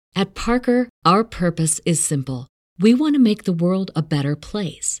At Parker, our purpose is simple. We want to make the world a better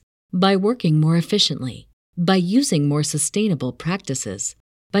place by working more efficiently, by using more sustainable practices,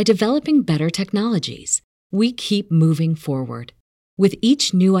 by developing better technologies. We keep moving forward. With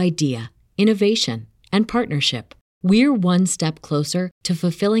each new idea, innovation, and partnership, we're one step closer to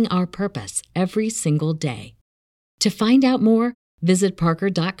fulfilling our purpose every single day. To find out more, visit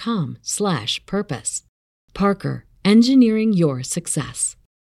parker.com/purpose. Parker, engineering your success.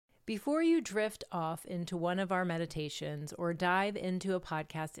 Before you drift off into one of our meditations or dive into a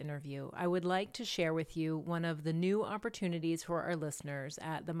podcast interview, I would like to share with you one of the new opportunities for our listeners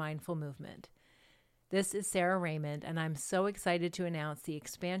at the Mindful Movement. This is Sarah Raymond, and I'm so excited to announce the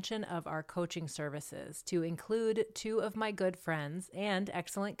expansion of our coaching services to include two of my good friends and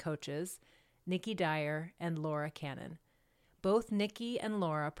excellent coaches, Nikki Dyer and Laura Cannon. Both Nikki and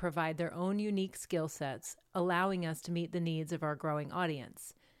Laura provide their own unique skill sets, allowing us to meet the needs of our growing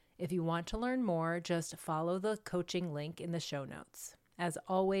audience. If you want to learn more, just follow the coaching link in the show notes. As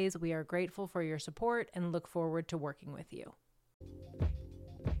always, we are grateful for your support and look forward to working with you.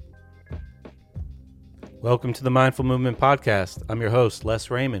 Welcome to the Mindful Movement Podcast. I'm your host, Les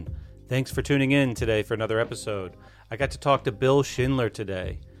Raymond. Thanks for tuning in today for another episode. I got to talk to Bill Schindler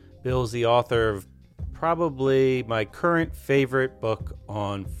today. Bill's the author of probably my current favorite book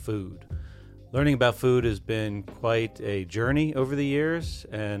on food. Learning about food has been quite a journey over the years,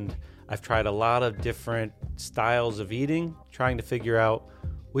 and I've tried a lot of different styles of eating, trying to figure out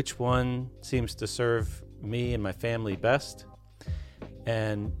which one seems to serve me and my family best.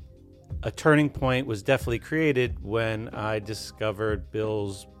 And a turning point was definitely created when I discovered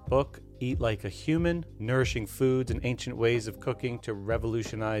Bill's book, Eat Like a Human, Nourishing Foods and Ancient Ways of Cooking to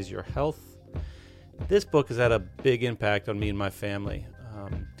Revolutionize Your Health. This book has had a big impact on me and my family.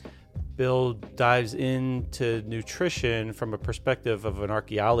 Bill dives into nutrition from a perspective of an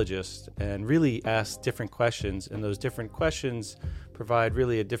archaeologist and really asks different questions. And those different questions provide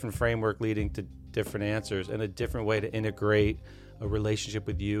really a different framework leading to different answers and a different way to integrate a relationship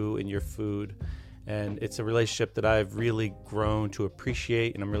with you and your food. And it's a relationship that I've really grown to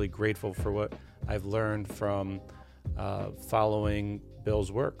appreciate, and I'm really grateful for what I've learned from following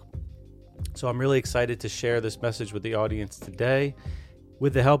Bill's work. So I'm really excited to share this message with the audience today.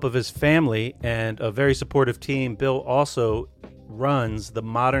 With the help of his family and a very supportive team, Bill also runs the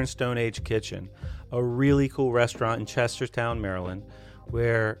Modern Stone Age Kitchen, a really cool restaurant in Chestertown, Maryland,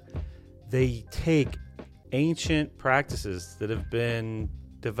 where they take ancient practices that have been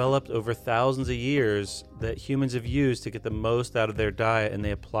developed over thousands of years that humans have used to get the most out of their diet, and they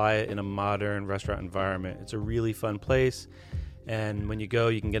apply it in a modern restaurant environment. It's a really fun place. And when you go,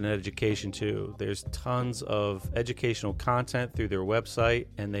 you can get an education too. There's tons of educational content through their website,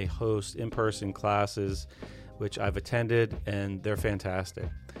 and they host in-person classes, which I've attended, and they're fantastic.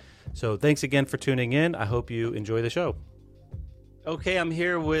 So thanks again for tuning in. I hope you enjoy the show. Okay, I'm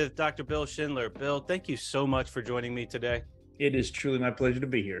here with Dr. Bill Schindler. Bill, thank you so much for joining me today. It is truly my pleasure to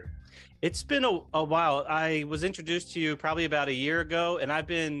be here. It's been a while. I was introduced to you probably about a year ago, and I've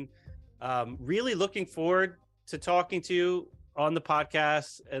been really looking forward to talking to you on the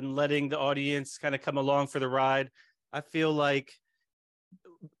podcast and letting the audience kind of come along for the ride. I feel like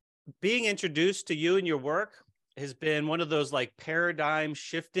being introduced to you and your work has been one of those like paradigm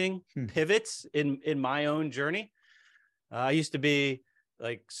shifting pivots in my own journey. I used to be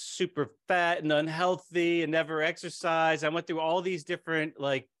like super fat and unhealthy and never exercise. I went through all these different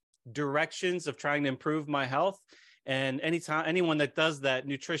like directions of trying to improve my health. And anyone that does that,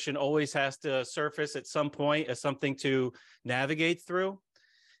 nutrition always has to surface at some point as something to navigate through.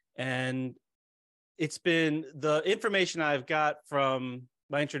 And it's been the information I've got from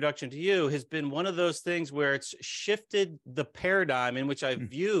my introduction to you has been one of those things where it's shifted the paradigm in which I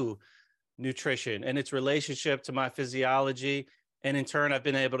view nutrition and its relationship to my physiology. And in turn, I've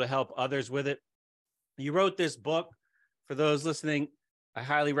been able to help others with it. You wrote this book. For those listening, I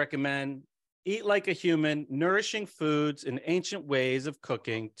highly recommend Eat Like a Human, Nourishing Foods and Ancient Ways of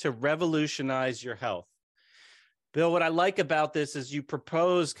Cooking to Revolutionize Your Health. Bill, what I like about this is you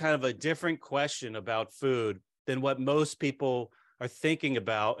propose kind of a different question about food than what most people are thinking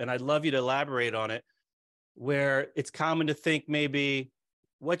about. And I'd love you to elaborate on it, where it's common to think maybe,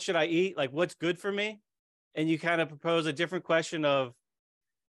 what should I eat? Like, what's good for me? And you kind of propose a different question of,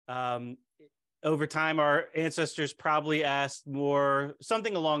 over time, our ancestors probably asked more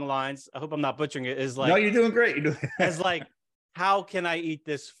something along the lines, I hope I'm not butchering it, is like, no, you're doing great. You're doing as like, how can I eat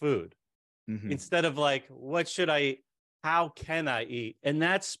this food? Instead of like, what should I eat? How can I eat? And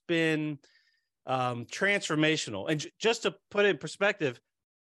that's been transformational. And just to put it in perspective,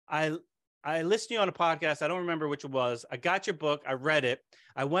 I I listened to you on a podcast. I don't remember which it was. I got your book. I read it.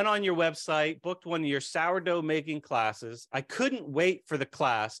 I went on your website, booked one of your sourdough making classes. I couldn't wait for the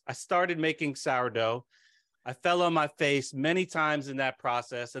class. I started making sourdough. I fell on my face many times in that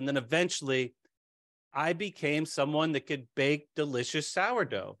process. And then eventually I became someone that could bake delicious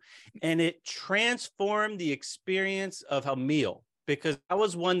sourdough. And it transformed the experience of a meal, because I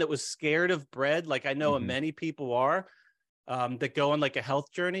was one that was scared of bread, like I know many people are. That go on like a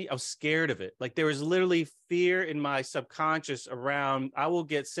health journey. I was scared of it. Like there was literally fear in my subconscious around, I will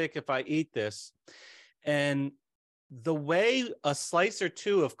get sick if I eat this. And the way a slice or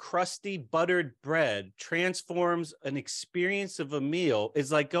two of crusty buttered bread transforms an experience of a meal is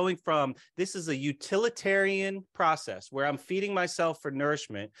like going from, this is a utilitarian process where I'm feeding myself for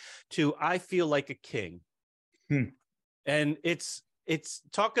nourishment, to I feel like a king. And it's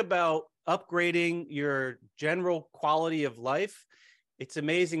talk about upgrading your general quality of life. It's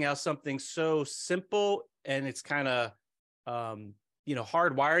amazing how something so simple, and it's kind of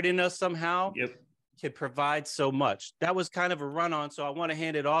hardwired in us somehow, can provide so much. That was kind of a run on, so I want to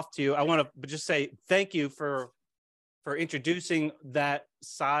hand it off to you. I want to just say thank you for introducing that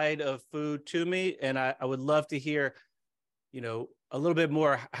side of food to me, and I would love to hear a little bit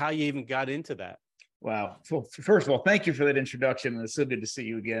more how you even got into that. Wow. Well, first of all, thank you for that introduction. It's so good to see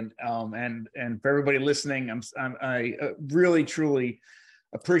you again. And for everybody listening, I really, truly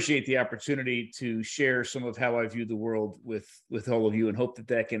appreciate the opportunity to share some of how I view the world with all of you, and hope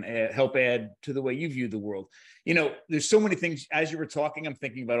that can help add to the way you view the world. There's so many things. As you were talking, I'm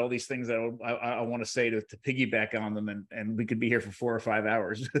thinking about all these things that I want to say to piggyback on them, and we could be here for 4 or 5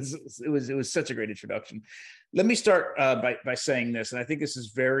 hours. It was such a great introduction. Let me start by saying this, and I think this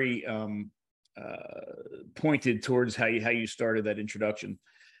is very pointed towards how you started that introduction.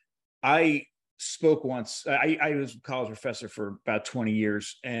 I spoke once. I was a college professor for about 20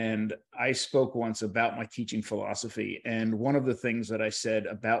 years, and I spoke once about my teaching philosophy. And one of the things that I said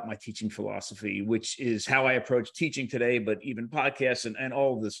about my teaching philosophy, which is how I approach teaching today, but even podcasts and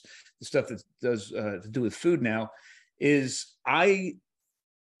all of this the stuff that does to do with food now, is I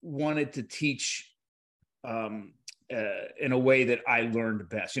wanted to teach in a way that I learned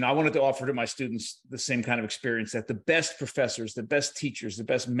best. I wanted to offer to my students the same kind of experience that the best professors, the best teachers, the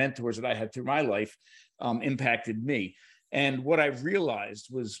best mentors that I had through my life impacted me. And what I realized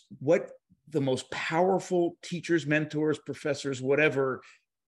was what the most powerful teachers, mentors, professors, whatever,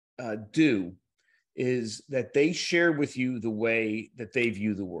 do is that they share with you the way that they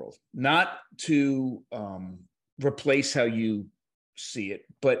view the world, not to replace how you see it,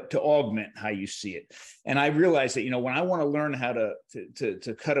 but to augment how you see it. And I realized that, when I want to learn how to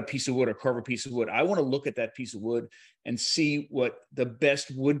cut a piece of wood or carve a piece of wood, I want to look at that piece of wood and see what the best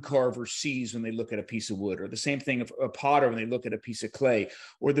wood carver sees when they look at a piece of wood, or the same thing of a potter when they look at a piece of clay,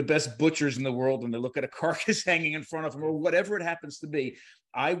 or the best butchers in the world when they look at a carcass hanging in front of them, or whatever it happens to be.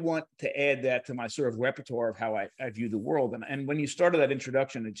 I want to add that to my sort of repertoire of how I view the world. And when you started that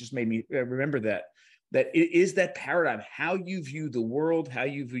introduction, it just made me remember that it is that paradigm, how you view the world, how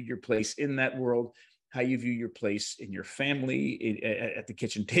you view your place in that world, how you view your place in your family, at the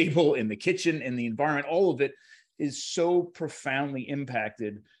kitchen table, in the kitchen, in the environment. All of it is so profoundly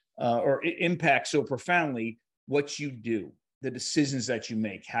impacted, or it impacts so profoundly what you do, the decisions that you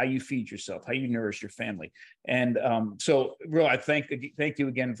make, how you feed yourself, how you nourish your family. And so really, I thank you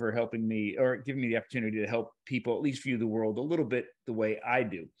again for helping me, or giving me the opportunity to help people at least view the world a little bit the way I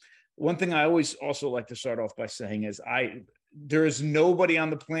do. One thing I always also like to start off by saying is there is nobody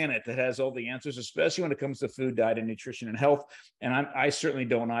on the planet that has all the answers, especially when it comes to food, diet, and nutrition and health. And I certainly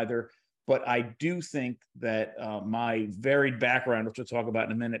don't either. But I do think that my varied background, which we'll talk about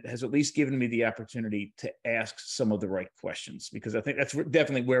in a minute, has at least given me the opportunity to ask some of the right questions, because I think that's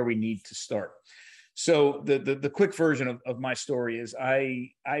definitely where we need to start. So the quick version of my story is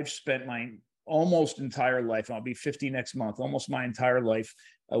I've spent my almost entire life, I'll be 50 next month, almost my entire life,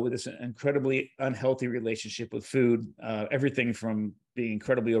 with this incredibly unhealthy relationship with food, everything from being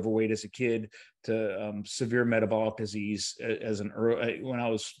incredibly overweight as a kid to severe metabolic disease when I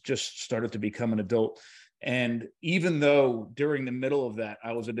was just started to become an adult. And even though during the middle of that,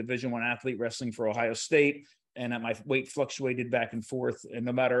 I was a Division I athlete wrestling for Ohio State, and my weight fluctuated back and forth. And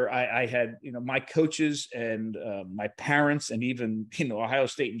no matter, I had, my coaches and my parents, and even, Ohio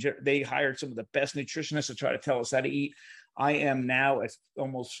State, they hired some of the best nutritionists to try to tell us how to eat. I am now, at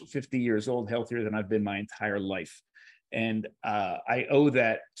almost 50 years old, healthier than I've been my entire life. And I owe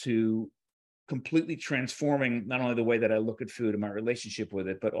that to completely transforming not only the way that I look at food and my relationship with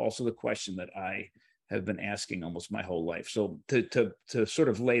it, but also the question that I have been asking almost my whole life. So to sort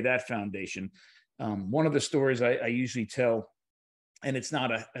of lay that foundation, one of the stories I usually tell and it's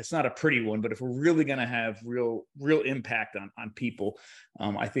not a pretty one, but if we're really going to have real impact on people,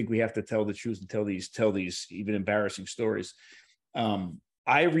 I think we have to tell the truth and tell these even embarrassing stories.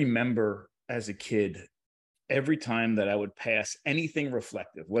 I remember as a kid, every time that I would pass anything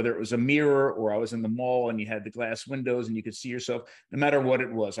reflective, whether it was a mirror or I was in the mall and you had the glass windows and you could see yourself, no matter what it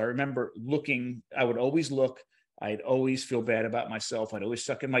was, I remember looking. I would always look. I'd always feel bad about myself. I'd always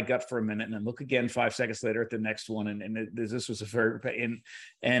suck in my gut for a minute and then look again 5 seconds later at the next one. And this was a very,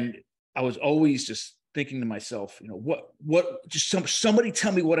 and I was always just thinking to myself, somebody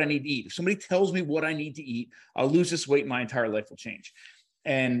tell me what I need to eat. If somebody tells me what I need to eat, I'll lose this weight. My entire life will change.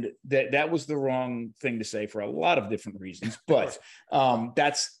 And that was the wrong thing to say for a lot of different reasons. But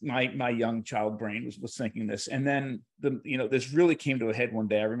that's my young child brain was thinking this. And then this really came to a head one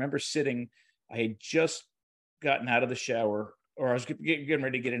day. I remember I had just gotten out of the shower, or I was getting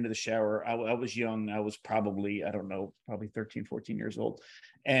ready to get into the shower. I was young. I was probably 13, 14 years old.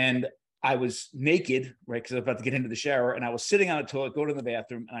 And I was naked, right? Because I was about to get into the shower, and I was sitting on the toilet, go to the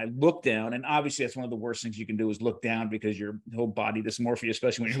bathroom, and I looked down. And obviously, that's one of the worst things you can do is look down, because your whole body dysmorphia,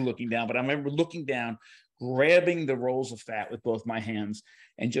 especially when you're looking down. But I remember looking down, grabbing the rolls of fat with both my hands,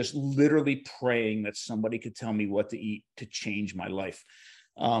 and just literally praying that somebody could tell me what to eat to change my life.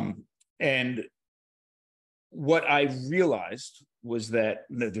 And what I realized was that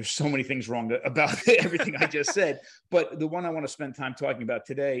there's so many things wrong about everything I just said, but the one I want to spend time talking about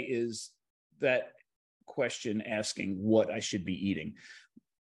today is that question asking what I should be eating.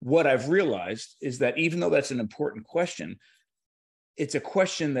 What I've realized is that even though that's an important question, it's a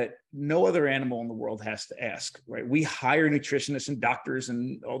question that no other animal in the world has to ask, right? We hire nutritionists and doctors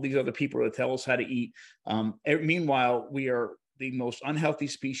and all these other people to tell us how to eat. Meanwhile, we are the most unhealthy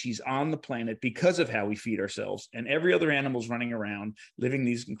species on the planet because of how we feed ourselves. And every other animal's running around, living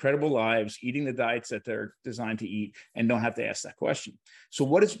these incredible lives, eating the diets that they're designed to eat, and don't have to ask that question. So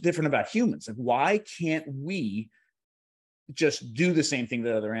what is different about humans? Like, why can't we just do the same thing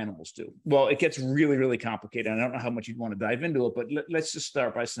that other animals do? Well, it gets really, really complicated. I don't know how much you'd want to dive into it, but let's just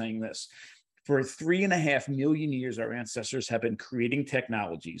start by saying this. For 3.5 million years, our ancestors have been creating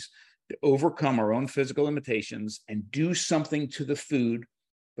technologies to overcome our own physical limitations and do something to the food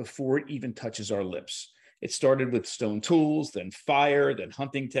before it even touches our lips. It started with stone tools, then fire, then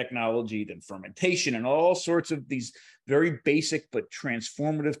hunting technology, then fermentation, and all sorts of these very basic but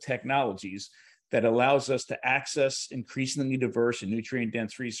transformative technologies that allows us to access increasingly diverse and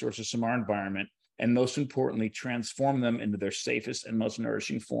nutrient-dense resources from our environment, and most importantly, transform them into their safest and most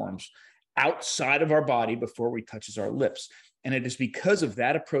nourishing forms outside of our body before it touches our lips. And it is because of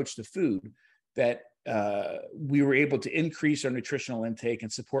that approach to food that we were able to increase our nutritional intake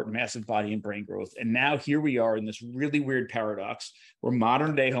and support massive body and brain growth. And now here we are in this really weird paradox where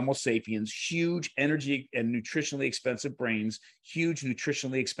modern day Homo sapiens, huge energy and nutritionally expensive brains, huge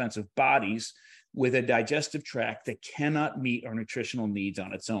nutritionally expensive bodies with a digestive tract that cannot meet our nutritional needs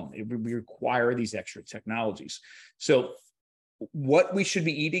on its own. We require these extra technologies. So what we should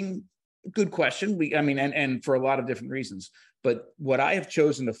be eating, good question. And for a lot of different reasons. But what I have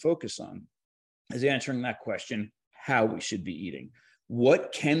chosen to focus on is answering that question: how we should be eating.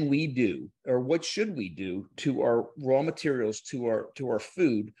 What can we do, or what should we do to our raw materials, to our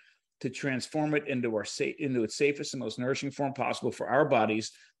food, to transform it into its safest and most nourishing form possible for our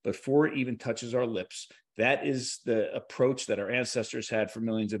bodies before it even touches our lips? That is the approach that our ancestors had for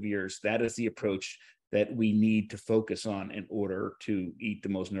millions of years. That is the approach that we need to focus on in order to eat the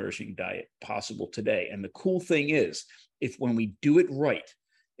most nourishing diet possible today. And the cool thing is, when we do it right,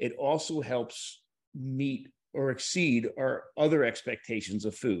 it also helps meet or exceed our other expectations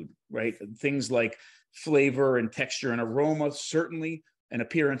of food, right? Things like flavor and texture and aroma, certainly, and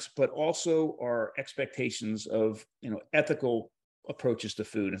appearance, but also our expectations of, ethical approaches to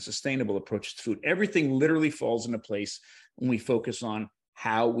food and sustainable approaches to food. Everything literally falls into place when we focus on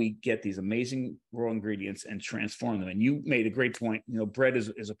how we get these amazing raw ingredients and transform them. And you made a great point. Bread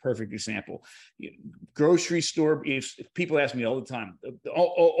is a perfect example. Grocery store, if people ask me all the time,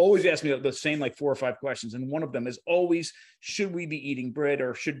 always ask me the same 4 or 5 questions. And one of them is always, should we be eating bread,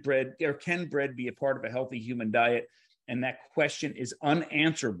 or can bread be a part of a healthy human diet? And that question is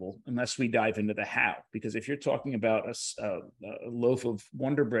unanswerable unless we dive into the how. Because if you're talking about a loaf of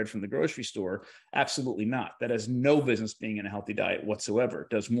Wonder Bread from the grocery store, absolutely not. That has no business being in a healthy diet whatsoever. It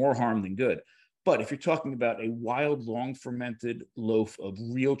does more harm than good. But if you're talking about a wild, long fermented loaf of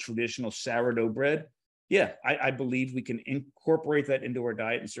real traditional sourdough bread, yeah, I believe we can incorporate that into our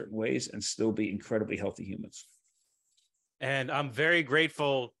diet in certain ways and still be incredibly healthy humans. And I'm very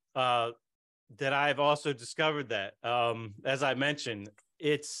grateful that I've also discovered that. As I mentioned,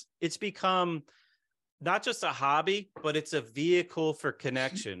 it's become not just a hobby, but it's a vehicle for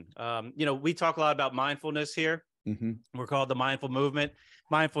connection. We talk a lot about mindfulness here. Mm-hmm. We're called the mindful movement.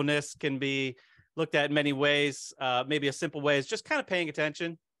 Mindfulness can be looked at in many ways. Maybe a simple way is just kind of paying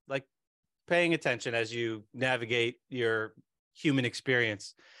attention, like paying attention as you navigate your human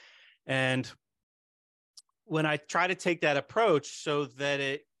experience. And when I try to take that approach so that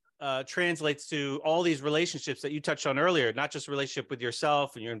it translates to all these relationships that you touched on earlier, not just a relationship with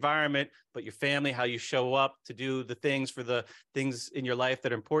yourself and your environment, but your family, how you show up to do the things for the things in your life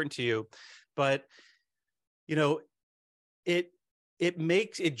that are important to you. But,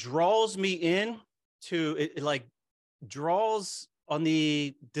 it draws me in to it, like draws on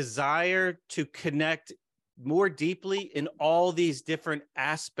the desire to connect more deeply in all these different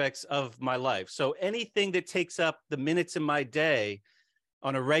aspects of my life. So anything that takes up the minutes in my day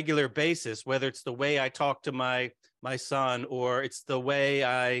on a regular basis, whether it's the way I talk to my son, or it's the way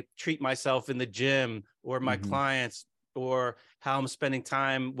I treat myself in the gym, or my clients, or how I'm spending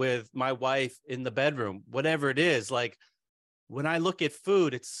time with my wife in the bedroom, whatever it is. Like when I look at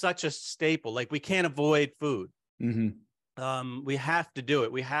food, it's such a staple. Like we can't avoid food. We have to do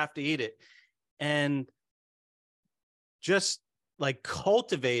it. We have to eat it. And just like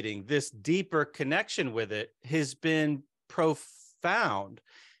cultivating this deeper connection with it has been profound.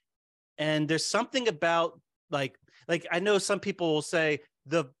 And there's something about like I know some people will say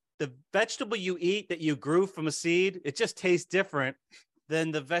the vegetable you eat that you grew from a seed, it just tastes different than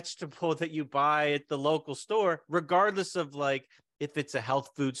the vegetable that you buy at the local store, regardless of like if it's a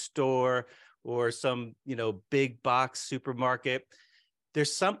health food store or some, big box supermarket.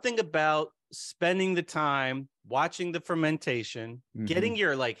 There's something about spending the time watching the fermentation, getting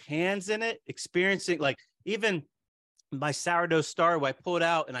your like hands in it, experiencing like even my sourdough starter, I pull it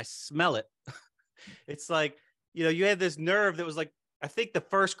out and I smell it. It's like, you had this nerve that was like, I think the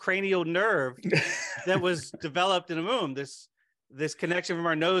first cranial nerve that was developed in the womb, this connection from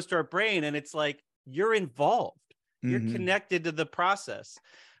our nose to our brain. And it's like, you're involved, you're connected to the process.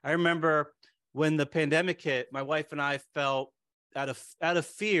 I remember when the pandemic hit, my wife and I felt out of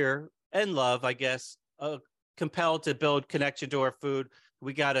fear and love, I guess, compelled to build connection to our food.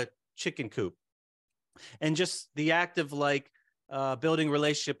 We got a chicken coop, and just the act of like building a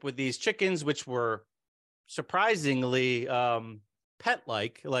relationship with these chickens, which were surprisingly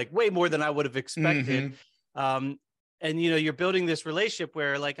pet-like, like way more than I would have expected. And you're building this relationship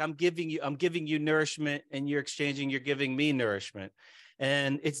where like I'm giving you nourishment, and you're giving me nourishment.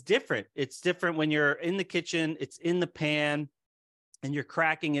 And it's different. It's different when you're in the kitchen, it's in the pan, and you're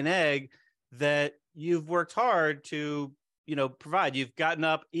cracking an egg that you've worked hard to, provide. You've gotten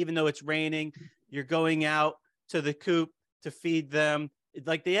up, even though it's raining, you're going out to the coop to feed them.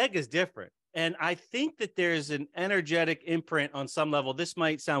 Like the egg is different. And I think that there's an energetic imprint on some level. This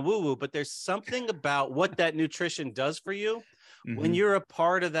might sound woo-woo, but there's something about what that nutrition does for you when you're a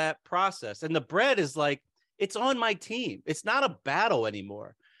part of that process. And the bread is like, it's on my team. It's not a battle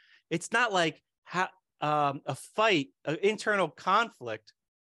anymore. It's not like a fight, an internal conflict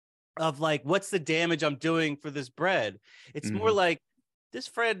of like, what's the damage I'm doing for this bread? It's more like this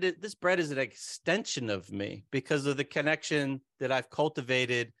bread is an extension of me because of the connection that I've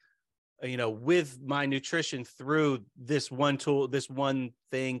cultivated, with my nutrition through this one tool, this one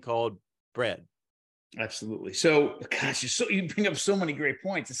thing called bread. Absolutely. So, gosh, you bring up so many great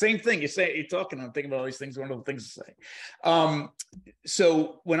points. The same thing you're talking, I'm thinking about all these things, wonderful things to say.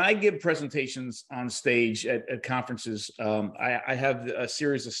 So when I give presentations on stage at conferences, I have a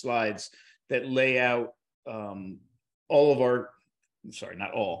series of slides that lay out all of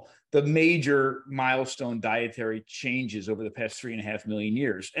not all, the major milestone dietary changes over the past 3.5 million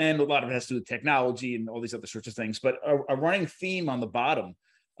years. And a lot of it has to do with technology and all these other sorts of things. But a running theme on the bottom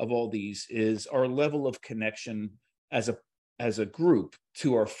of all these is our level of connection as a group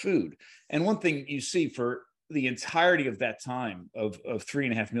to our food. And one thing you see for the entirety of that time of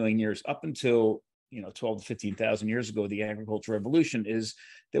 3.5 million years up until 12 to 15,000 years ago, the agricultural revolution, is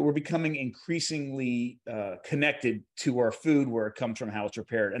that we're becoming increasingly connected to our food, where it comes from, how it's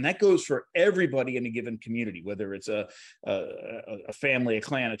prepared. And that goes for everybody in a given community, whether it's a family, a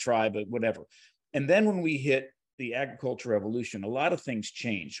clan, a tribe, whatever. And then when we hit the agricultural revolution, a lot of things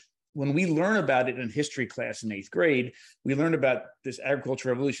change. When we learn about it in history class in 8th grade, we learn about this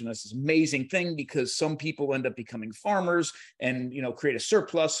agricultural revolution as this amazing thing because some people end up becoming farmers and create a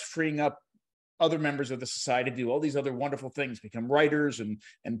surplus, freeing up other members of the society to do all these other wonderful things, become writers and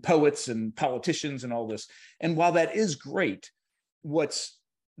poets and politicians and all this. And while that is great, what's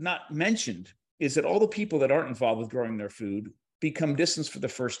not mentioned is that all the people that aren't involved with growing their food become distanced for the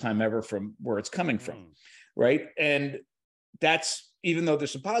first time ever from where it's coming from, right? And that's even though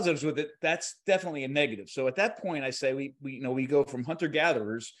there's some positives with it, that's definitely a negative. So at that point, I say we go from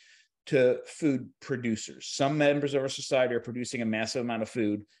hunter-gatherers to food producers. Some members of our society are producing a massive amount of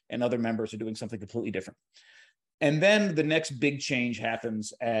food, and other members are doing something completely different. And then the next big change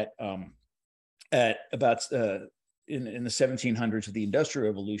happens at about in the 1700s of the Industrial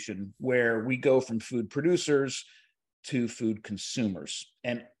Revolution, where we go from food producers to food consumers.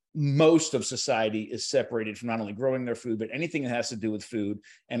 And most of society is separated from not only growing their food, but anything that has to do with food.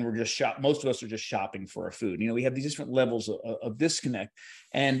 And most of us are just shopping for our food. We have these different levels of disconnect.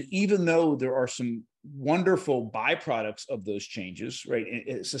 And even though there are some wonderful byproducts of those changes,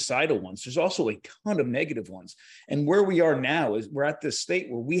 right, societal ones, there's also a ton of negative ones. And where we are now is we're at this state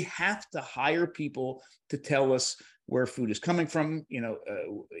where we have to hire people to tell us where food is coming from,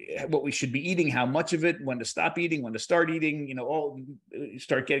 what we should be eating, how much of it, when to stop eating, when to start eating,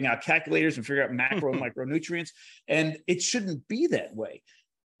 start getting out calculators and figure out macro and micronutrients. And it shouldn't be that way.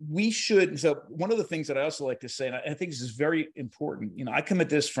 We should. So one of the things that I also like to say, and I think this is very important, I come at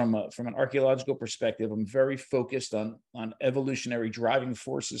this from an archaeological perspective. I'm very focused on evolutionary driving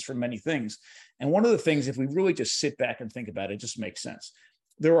forces for many things. And one of the things, if we really just sit back and think about it, it just makes sense.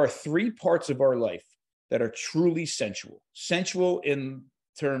 There are 3 parts of our life that are truly sensual in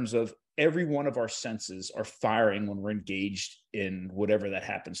terms of every one of our senses are firing when we're engaged in whatever that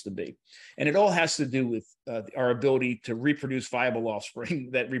happens to be. And it all has to do with our ability to reproduce viable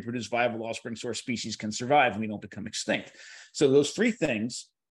offspring so our species can survive and we don't become extinct. So those 3 things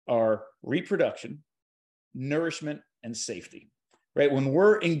are reproduction, nourishment, and safety. Right? When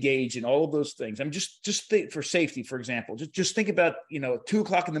we're engaged in all of those things, I mean, just think for safety, for example, just think about, 2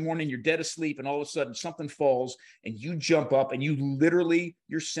 o'clock in the morning, you're dead asleep and all of a sudden something falls and you jump up and you literally,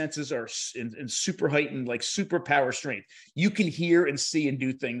 your senses are in super heightened, like superpower strength. You can hear and see and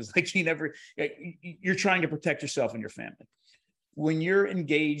do things like you're trying to protect yourself and your family. When you're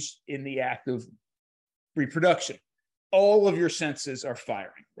engaged in the act of reproduction, all of your senses are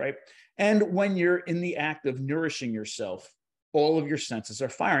firing, right? And when you're in the act of nourishing yourself, all of your senses are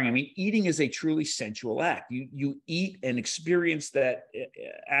firing. I mean, eating is a truly sensual act. You eat and experience that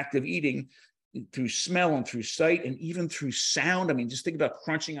act of eating through smell and through sight and even through sound. I mean, just think about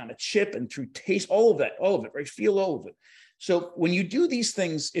crunching on a chip and through taste, all of it, right? Feel all of it. So when you do these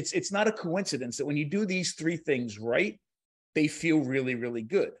things, it's not a coincidence that when you do these 3 things right, they feel really, really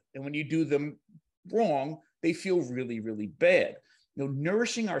good. And when you do them wrong, they feel really, really bad.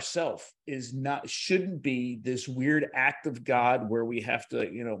 Nourishing ourselves shouldn't be this weird act of God where we have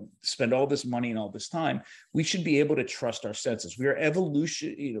to, spend all this money and all this time. We should be able to trust our senses. We are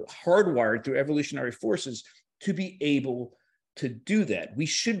hardwired through evolutionary forces to be able to do that. We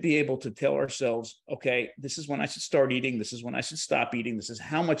should be able to tell ourselves, okay, this is when I should start eating. This is when I should stop eating. This is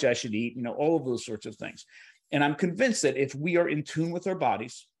how much I should eat, all of those sorts of things. And I'm convinced that if we are in tune with our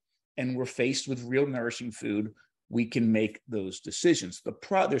bodies and we're faced with real nourishing food, we can make those decisions.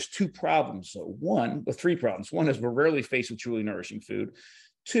 There's 2 problems. So 3 problems. One is we're rarely faced with truly nourishing food.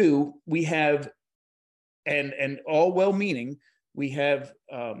 2, we have, and all well-meaning, we have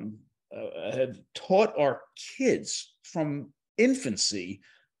taught our kids from infancy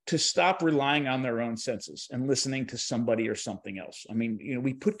to stop relying on their own senses and listening to somebody or something else. I mean,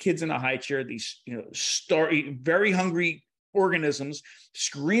 we put kids in a high chair, these, very hungry organisms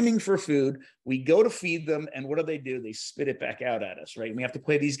screaming for food. We go to feed them, and what do? They spit it back out at us, right? And we have to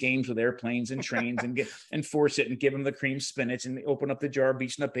play these games with airplanes and trains and force it and give them the cream spinach and open up the jar of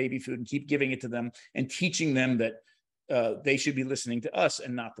beaten up baby food and keep giving it to them and teaching them that they should be listening to us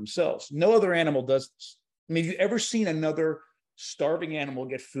and not themselves. No other animal does this. I mean, have you ever seen another starving animal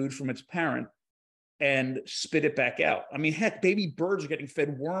get food from its parent and spit it back out? I mean, heck, baby birds are getting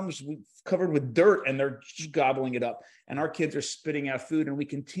fed worms covered with dirt and they're just gobbling it up. And our kids are spitting out food and we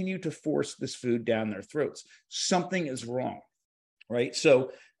continue to force this food down their throats. Something is wrong, right?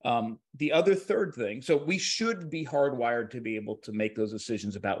 So the other third thing, so we should be hardwired to be able to make those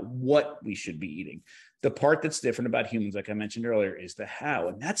decisions about what we should be eating. The part that's different about humans, like I mentioned earlier, is the how.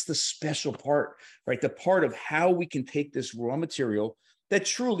 And that's the special part, right? The part of how we can take this raw material that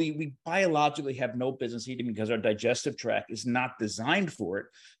truly we biologically have no business eating because our digestive tract is not designed for it.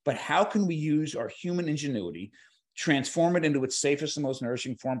 But how can we use our human ingenuity, transform it into its safest and most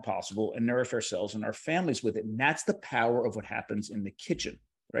nourishing form possible, and nourish ourselves and our families with it? And that's the power of what happens in the kitchen,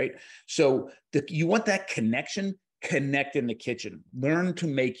 right? So you want that connection? Connect in the kitchen. Learn to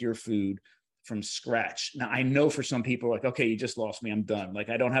make your food from scratch. Now, I know for some people, like, okay, you just lost me. I'm done. Like,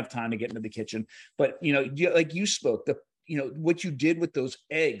 I don't have time to get into the kitchen. But, like you spoke, what you did with those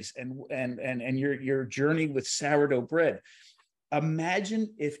eggs and your journey with sourdough bread.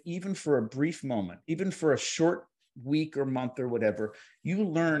 Imagine if even for a brief moment, even for a short week or month or whatever, you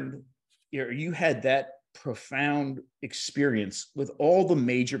learned, you had that profound experience with all the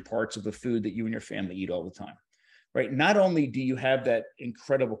major parts of the food that you and your family eat all the time, right? Not only do you have that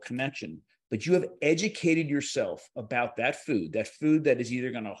incredible connection, but you have educated yourself about that food that is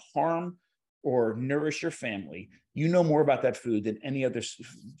either going to harm or nourish your family. You know more about that food than any other,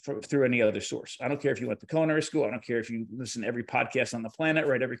 through any other source. I don't care if you went to culinary school. I don't care if you listen to every podcast on the planet,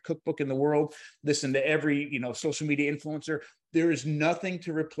 read every cookbook in the world, listen to every, social media influencer. There is nothing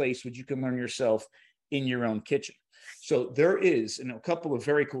to replace what you can learn yourself in your own kitchen. So there is, a couple of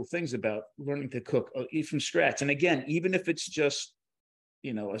very cool things about learning to cook, eat from scratch. And again, even if it's just,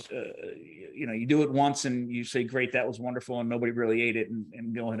 you do it once and you say, great, that was wonderful, and nobody really ate it,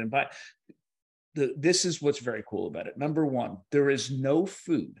 and go ahead and buy it. This is what's very cool about it. Number one, there is no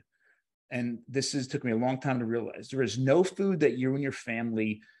food, and took me a long time to realize, there is no food that you and your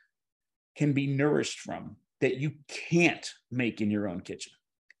family can be nourished from that you can't make in your own kitchen.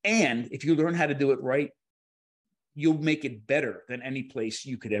 And if you learn how to do it right, you'll make it better than any place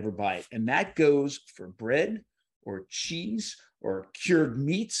you could ever buy it. And that goes for bread or cheese or cured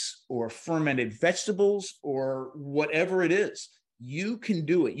meats or fermented vegetables or whatever it is. You can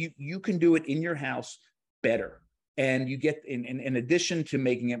do it. You can do it in your house better. And you get, in addition to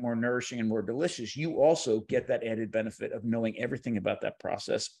making it more nourishing and more delicious, you also get that added benefit of knowing everything about that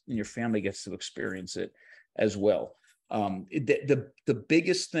process, and your family gets to experience it as well. The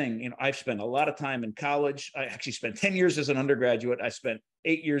biggest thing, I've spent a lot of time in college. I actually spent 10 years as an undergraduate. I spent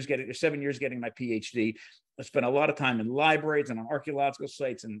 7 years getting my PhD. I spent a lot of time in libraries and on archaeological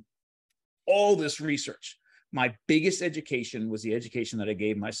sites and all this research. My biggest education was the education that I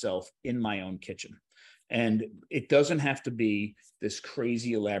gave myself in my own kitchen. And it doesn't have to be this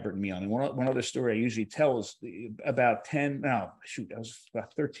crazy elaborate meal. And one other story I usually tell is about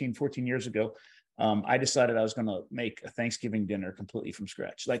 13, 14 years ago, I decided I was going to make a Thanksgiving dinner completely from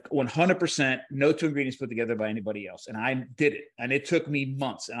scratch, like 100%, no two ingredients put together by anybody else. And I did it. And it took me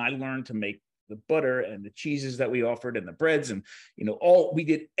months. And I learned to make the butter and the cheeses that we offered and the breads. And, we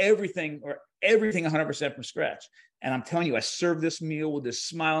did everything 100% from scratch. And I'm telling you, I served this meal with this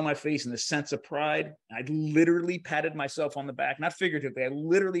smile on my face and this sense of pride. I literally patted myself on the back, not figuratively. I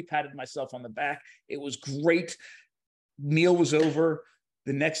literally patted myself on the back. It was great. Meal was over.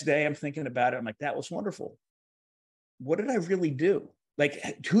 The next day I'm thinking about it. I'm like, that was wonderful. What did I really do?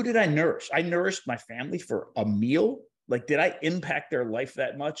 Like, who did I nourish? I nourished my family for a meal. Like, did I impact their life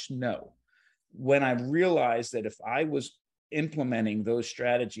that much? No. When I realized that if I was implementing those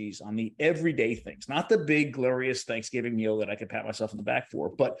strategies on the everyday things, not the big glorious Thanksgiving meal that I could pat myself on the back for,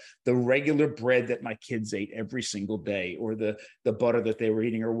 but the regular bread that my kids ate every single day, or the butter that they were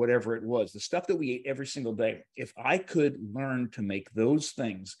eating, or whatever it was, the stuff that we ate every single day. If I could learn to make those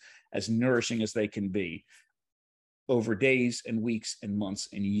things as nourishing as they can be over days and weeks and months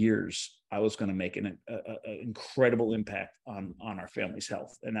and years, I was going to make an incredible impact on our family's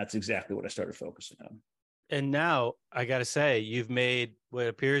health. And that's exactly what I started focusing on. And now I got to say, you've made what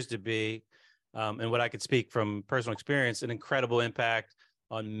appears to be, and what I could speak from personal experience, an incredible impact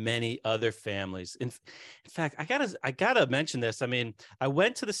on many other families. In fact, I gotta mention this. I mean, I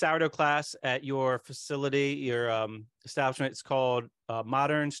went to the sourdough class at your facility, your establishment. It's called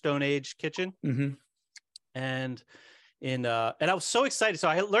Modern Stone Age Kitchen. Mm-hmm. And I was so excited. So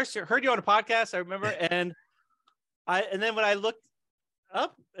I heard you on a podcast, I remember, and then when I looked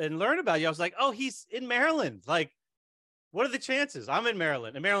up and learned about you, I was like, oh, he's in Maryland. Like, what are the chances? I'm in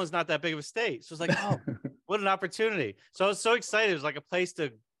Maryland, and Maryland's not that big of a state. So it's like, oh, what an opportunity. So I was so excited. It was like a place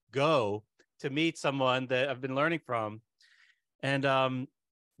to go to meet someone that I've been learning from. And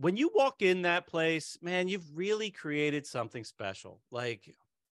when you walk in that place, man, you've really created something special. Like,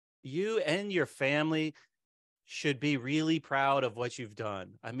 you and your family should be really proud of what you've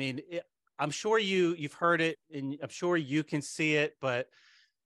done. I mean, I'm sure you've heard it, and I'm sure you can see it, but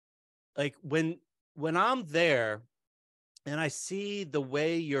like when I'm there and I see the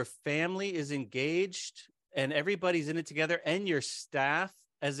way your family is engaged and everybody's in it together, and your staff,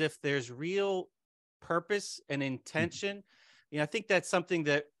 as if there's real purpose and intention, I think that's something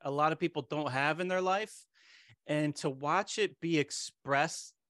that a lot of people don't have in their life. And to watch it be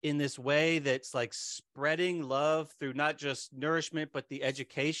expressed in this way that's like spreading love through not just nourishment, but the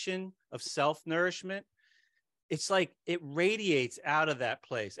education of self-nourishment, it's like it radiates out of that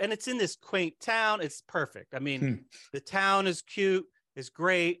place. And it's in this quaint town. It's perfect. I mean, the town is cute, it's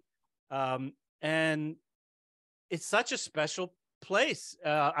great. And it's such a special place.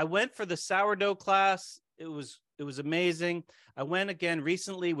 I went for the sourdough class. It was amazing. I went again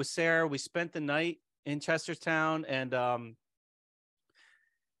recently with Sarah. We spent the night in Chestertown, and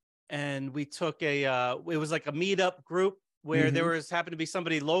and we took it was like a meetup group where there was happened to be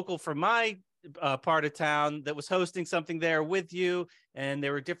somebody local from my part of town that was hosting something there with you. And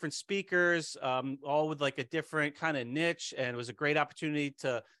there were different speakers, all with like a different kind of niche. And it was a great opportunity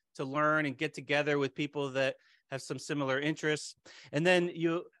to learn and get together with people that have some similar interests. And then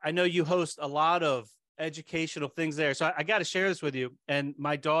I know you host a lot of educational things there. So I got to share this with you. And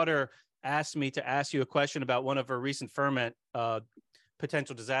my daughter asked me to ask you a question about one of her recent ferment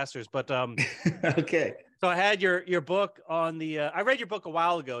potential disasters. But okay. So I had your book on the, I read your book a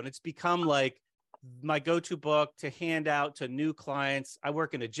while ago, and it's become like my go-to book to hand out to new clients. I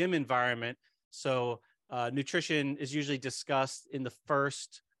work in a gym environment, so nutrition is usually discussed in the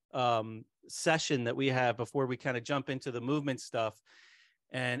first session that we have before we kind of jump into the movement stuff.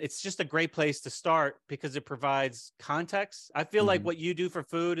 And it's just a great place to start because it provides context. I feel like what you do for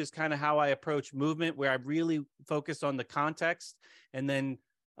food is kind of how I approach movement, where I really focus on the context and then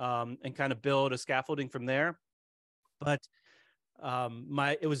and kind of build a scaffolding from there. But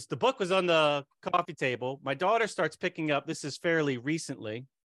the book was on the coffee table. My daughter starts picking up, this is fairly recently.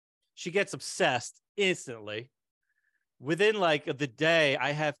 She gets obsessed instantly. Within like the day,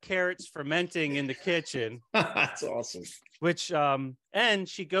 I have carrots fermenting in the kitchen. That's awesome. Which, and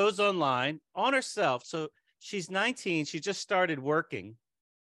she goes online on herself. So she's 19. She just started working.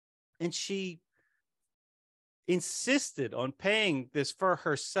 And she insisted on paying this for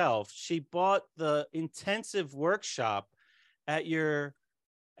herself. She bought the intensive workshop at your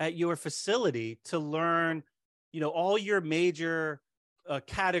facility to learn, all your major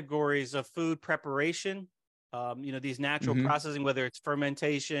categories of food preparation. These natural processing, whether it's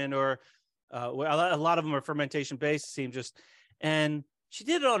fermentation or a lot of them are fermentation based, and she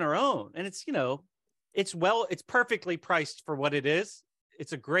did it on her own. And it's, it's perfectly priced for what it is.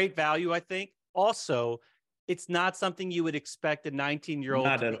 It's a great value, I think. Also, it's not something you would expect a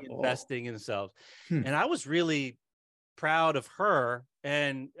 19-year-old to be investing in themselves. And I was really proud of her,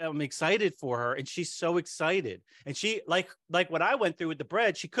 and I'm excited for her. And she's so excited. And she, like what I went through with the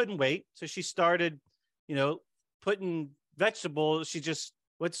bread, she couldn't wait. So she started, putting vegetables. She just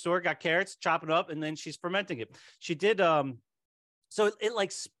went to the store, got carrots, chop it up, and then she's fermenting it. She did, so it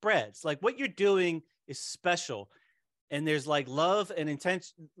like spreads. Like what you're doing is special. And there's like love and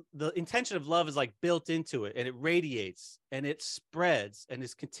intention. The intention of love is like built into it, and it radiates and it spreads and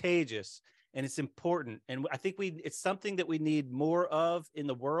it's contagious and it's important. And I think it's something that we need more of in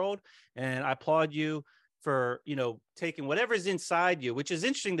the world. And I applaud you for, taking whatever's inside you, which is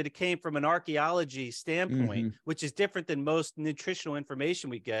interesting that it came from an archaeology standpoint, which is different than most nutritional information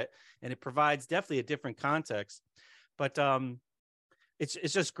we get. And it provides definitely a different context. But it's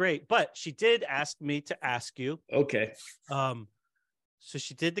just great. But she did ask me to ask you. Okay. So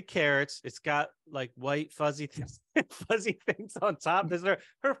she did the carrots. It's got like white fuzzy things on top. This is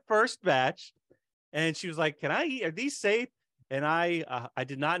her first batch. And she was like, "Can I eat? Are these safe?" And I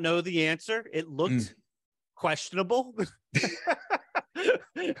did not know the answer. It looked questionable.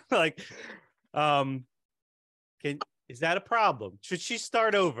 Like, is that a problem? Should she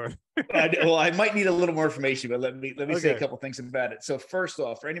start over? Well, I might need a little more information, but let me say a couple things about it. So first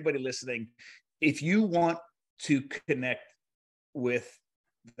off, for anybody listening, if you want to connect with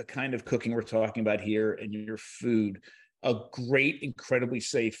the kind of cooking we're talking about here and your food, a great, incredibly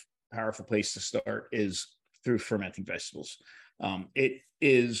safe, powerful place to start is through fermenting vegetables. It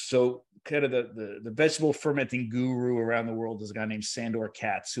is so kind of the vegetable fermenting guru around the world is a guy named Sandor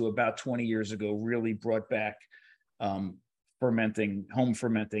Katz, who about 20 years ago really brought back home fermenting,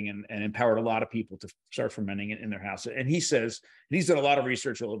 and empowered a lot of people to start fermenting it in their house. And he says, and he's done a lot of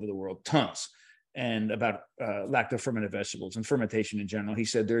research all over the world, tons, and about lacto-fermented vegetables and fermentation in general. He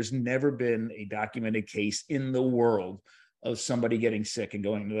said there's never been a documented case in the world of somebody getting sick and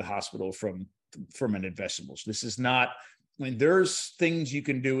going to the hospital from fermented vegetables. This is not, there's things you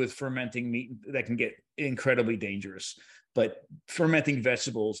can do with fermenting meat that can get incredibly dangerous, but fermenting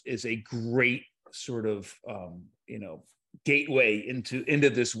vegetables is a great sort of, gateway into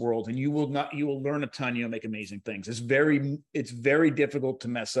this world, and you will learn a ton. You'll make amazing things. It's very difficult to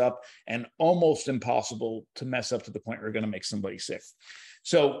mess up, and almost impossible to mess up to the point where you're going to make somebody sick.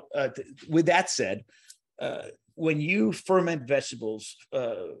 So with that said, when you ferment vegetables,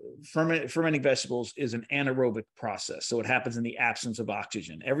 fermenting vegetables is an anaerobic process. So it happens in the absence of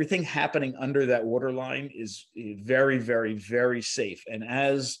oxygen. Everything happening under that waterline is very, very, very safe. And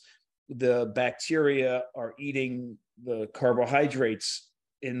as the bacteria are eating the carbohydrates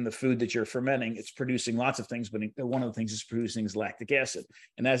in the food that you're fermenting, it's producing lots of things, but one of the things it's producing is lactic acid.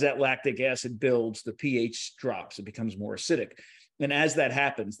 And as that lactic acid builds, the pH drops, it becomes more acidic. And as that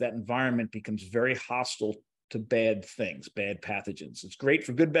happens, that environment becomes very hostile to bad things, bad pathogens. It's great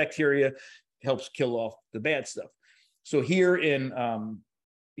for good bacteria, helps kill off the bad stuff. So here in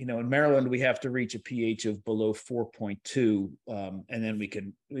Maryland, we have to reach a pH of below 4.2, and then we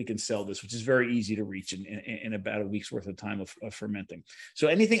can sell this, which is very easy to reach in about a week's worth of time of fermenting. So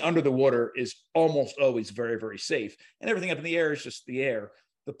anything under the water is almost always very, very safe, and everything up in the air is just the air.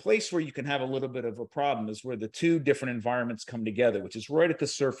 The place where you can have a little bit of a problem is where the two different environments come together, which is right at the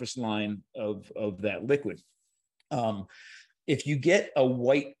surface line of that liquid. If you get a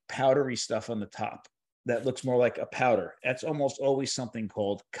white powdery stuff on the top that looks more like a powder, that's almost always something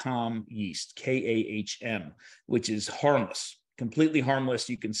called CAM yeast, KAHM, which is harmless, completely harmless.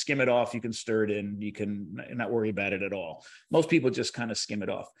 You can skim it off, you can stir it in, you can not worry about it at all. Most people just kind of skim it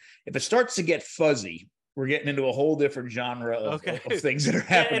off. If it starts to get fuzzy, we're getting into a whole different genre of things that are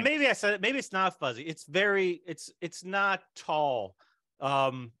happening. And maybe I said it, maybe it's not fuzzy. It's not tall.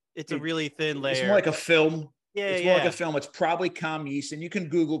 It's a really thin layer. It's more like a film. It's more like a film. It's probably CAM yeast, and you can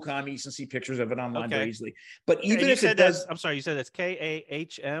Google CAM yeast and see pictures of it online very easily. But even if it does, I'm sorry, you said it's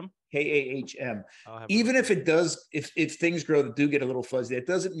KAHM. KAHM. Even if it does, if things grow that do get a little fuzzy, that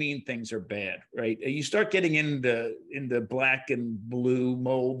doesn't mean things are bad, right? You start getting into black and blue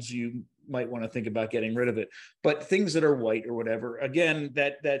molds, you might want to think about getting rid of it. But things that are white or whatever, again,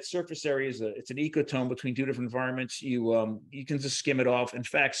 that surface area it's an ecotone between two different environments. You can just skim it off. In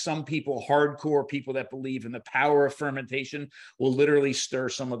fact, some people, hardcore people that believe in the power of fermentation, will literally stir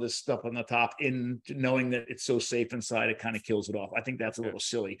some of this stuff on the top in knowing that it's so safe inside, it kind of kills it off. I think that's a little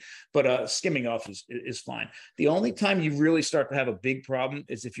silly, but skimming off is fine. The only time you really start to have a big problem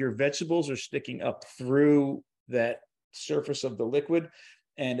is if your vegetables are sticking up through that surface of the liquid.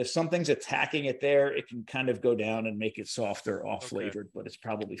 And if something's attacking it there, it can kind of go down and make it softer, off flavored, but it's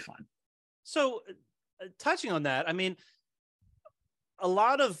probably fine. So touching on that, I mean, a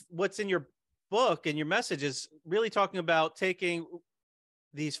lot of what's in your book and your message is really talking about taking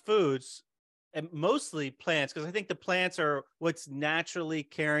these foods, and mostly plants, because I think the plants are what's naturally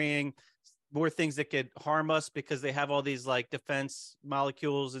carrying more things that could harm us because they have all these like defense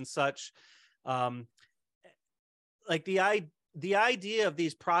molecules and such. Like the idea of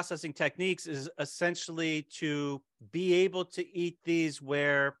these processing techniques is essentially to be able to eat these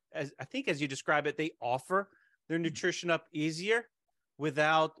where, as you describe it, they offer their nutrition up easier with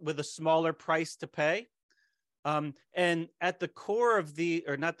a smaller price to pay. And at the core of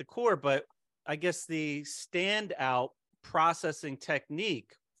not the core, but I guess the standout processing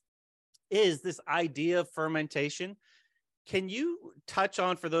technique is this idea of fermentation. Can you touch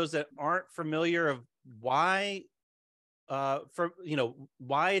on, for those that aren't familiar, of why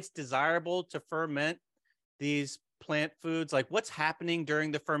why it's desirable to ferment these plant foods? Like, what's happening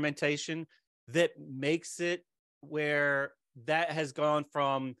during the fermentation that makes it where that has gone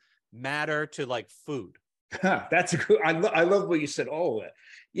from matter to like food? That's a good. I love what you said. All of that.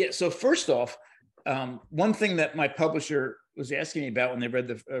 Yeah. So first off, one thing that my publisher was asking me about when they read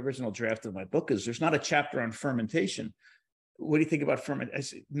the original draft of my book is there's not a chapter on fermentation. What do you think about fermentation? I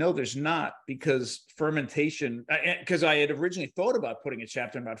said, no, there's not, because fermentation, because I had originally thought about putting a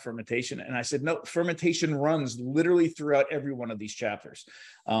chapter about fermentation. And I said, no, fermentation runs literally throughout every one of these chapters.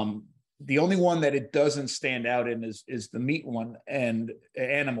 The only one that it doesn't stand out in is the meat one and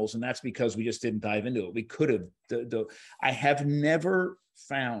animals. And that's because we just didn't dive into it. We could have. I have never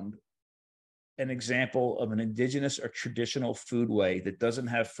found an example of an indigenous or traditional foodway that doesn't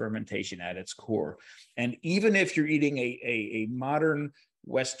have fermentation at its core. And even if you're eating a modern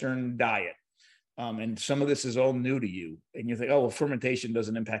Western diet, and some of this is all new to you, and you think, oh, well, fermentation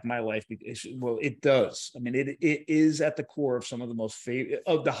doesn't impact my life. Well, it does. I mean, it is at the core of some of the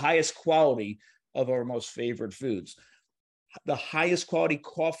of the highest quality of our most favored foods. The highest quality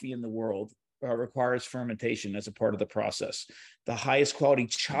coffee in the world requires fermentation as a part of the process. The highest quality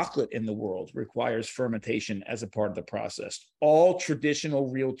chocolate in the world requires fermentation as a part of the process. All traditional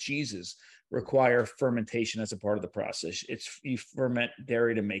real cheeses require fermentation as a part of the process. You ferment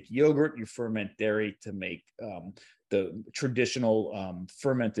dairy to make yogurt. You ferment dairy to make the traditional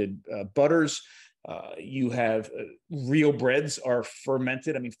fermented butters. You have real breads are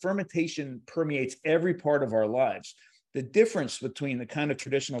fermented. I mean, fermentation permeates every part of our lives. The difference between the kind of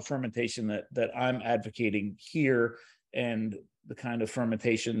traditional fermentation that I'm advocating here and the kind of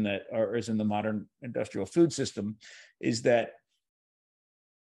fermentation that is in the modern industrial food system is that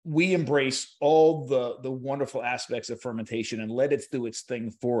we embrace all the wonderful aspects of fermentation and let it do its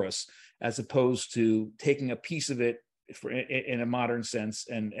thing for us, as opposed to taking a piece of it in a modern sense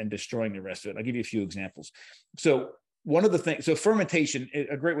and destroying the rest of it. I'll give you a few examples. So one of the things, so fermentation,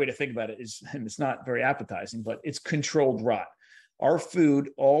 a great way to think about it is, and it's not very appetizing, but it's controlled rot. Our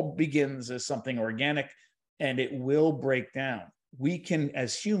food all begins as something organic, and it will break down. We can,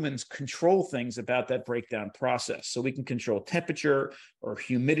 as humans, control things about that breakdown process. So we can control temperature or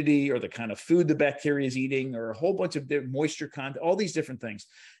humidity or the kind of food the bacteria is eating or a whole bunch of moisture content, all these different things,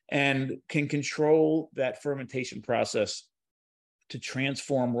 and can control that fermentation process to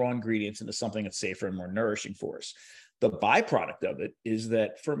transform raw ingredients into something that's safer and more nourishing for us. The byproduct of it is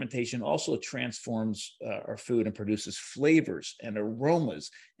that fermentation also transforms our food and produces flavors and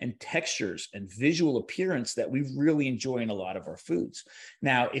aromas and textures and visual appearance that we really enjoy in a lot of our foods.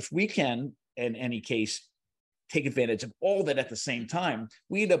 Now, if we can, in any case, take advantage of all that at the same time,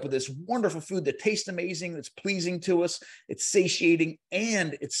 we end up with this wonderful food that tastes amazing, that's pleasing to us, it's satiating,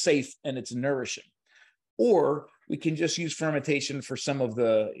 and it's safe and it's nourishing. Or we can just use fermentation for some of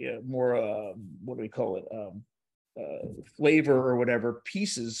the more, what do we call it? Flavor or whatever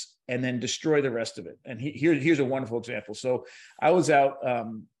pieces, and then destroy the rest of it. And here's a wonderful example. So I was out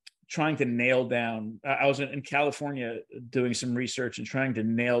trying to nail down, I was in California doing some research and trying to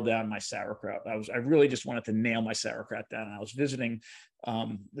nail down my sauerkraut. I really just wanted to nail my sauerkraut down. And I was visiting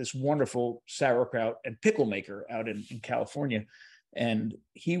this wonderful sauerkraut and pickle maker out in California. And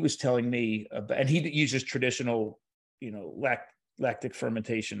he was telling me about, and he uses traditional, lactic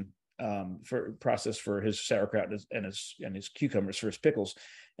fermentation for process for his sauerkraut and his cucumbers for his pickles.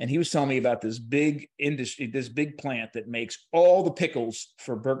 And he was telling me about this big industry, this big plant that makes all the pickles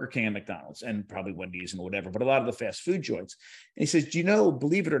for Burger King and McDonald's and probably Wendy's and whatever, but a lot of the fast food joints. And he says, do you know,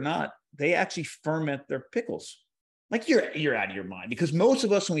 believe it or not, they actually ferment their pickles. Like you're out of your mind, because most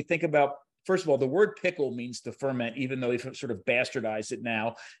of us, when we think about, first of all, the word pickle means to ferment, even though we've sort of bastardized it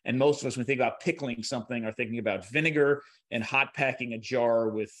now. And most of us, when we think about pickling something, are thinking about vinegar and hot packing a jar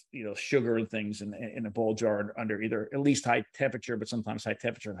with, sugar and things in a bowl jar under either at least high temperature, but sometimes high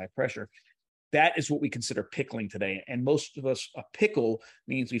temperature and high pressure. That is what we consider pickling today. And most of us, a pickle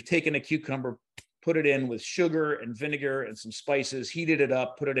means we've taken a cucumber, put it in with sugar and vinegar and some spices, heated it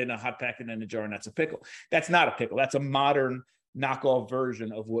up, put it in a hot pack and in a jar, and that's a pickle. That's not a pickle. That's a modern knockoff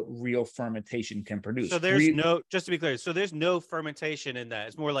version of what real fermentation can produce. So there's just to be clear, so there's no fermentation in that.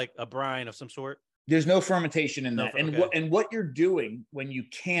 It's more like a brine of some sort. There's no fermentation in that. Okay. And what you're doing when you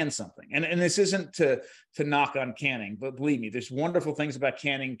can something, and this isn't to knock on canning, but believe me, there's wonderful things about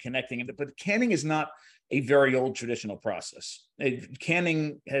canning, connecting, but canning is not a very old traditional process.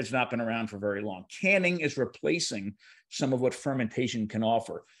 Canning has not been around for very long. Canning is replacing some of what fermentation can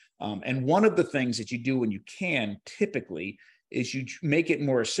offer. And one of the things that you do when you can typically is you make it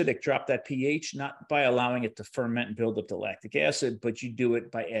more acidic, drop that pH, not by allowing it to ferment and build up the lactic acid, but you do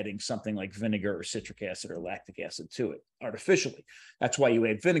it by adding something like vinegar or citric acid or lactic acid to it artificially. That's why you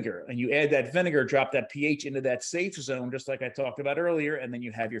add vinegar. And you add that vinegar, drop that pH into that safe zone, just like I talked about earlier, and then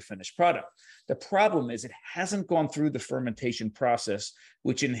you have your finished product. The problem is it hasn't gone through the fermentation process,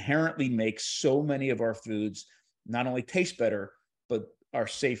 which inherently makes so many of our foods not only taste better, but are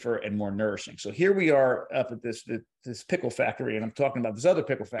safer and more nourishing. So here we are up at this pickle factory, and I'm talking about this other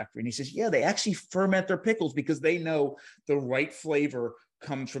pickle factory. And he says, yeah, they actually ferment their pickles because they know the right flavor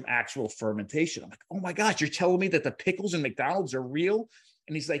comes from actual fermentation. I'm like, oh my gosh, you're telling me that the pickles in McDonald's are real?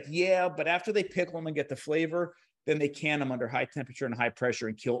 And he's like, yeah, but after they pickle them and get the flavor, then they can them under high temperature and high pressure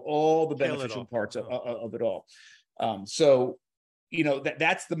and kill all the beneficial parts of it all.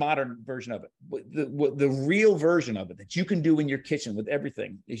 That's the modern version of it. The real version of it that you can do in your kitchen with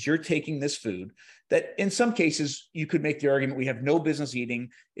everything is you're taking this food that in some cases you could make the argument we have no business eating,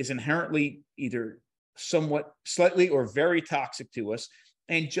 is inherently either somewhat slightly or very toxic to us.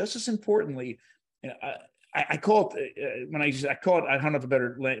 And just as importantly, I call it, I don't have a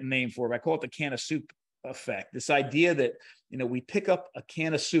better name for it, I call it the can of soup effect. This idea that, we pick up a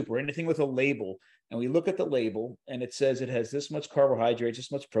can of soup or anything with a label, and we look at the label and it says it has this much carbohydrates,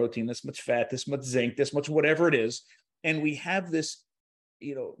 this much protein, this much fat, this much zinc, this much whatever it is. And we have this,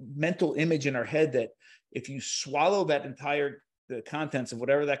 mental image in our head that if you swallow that the contents of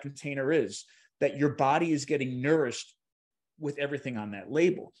whatever that container is, that your body is getting nourished with everything on that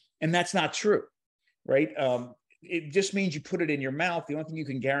label. And that's not true, right? It just means you put it in your mouth. The only thing you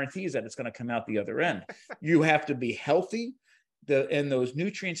can guarantee is that it's going to come out the other end. You have to be healthy. And those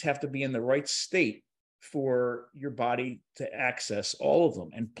nutrients have to be in the right state for your body to access all of them.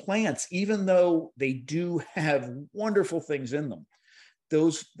 And plants, even though they do have wonderful things in them,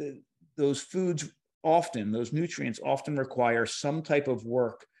 those foods often, those nutrients often require some type of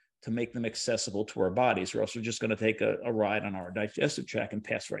work to make them accessible to our bodies, or else they're just going to take a ride on our digestive tract and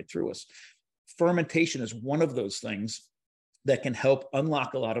pass right through us. Fermentation is one of those things that can help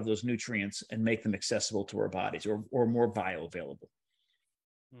unlock a lot of those nutrients and make them accessible to our bodies or more bioavailable.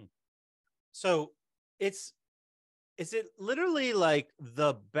 So is it literally like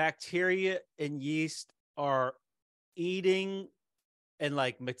the bacteria and yeast are eating and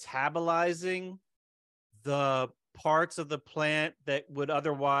like metabolizing the parts of the plant that would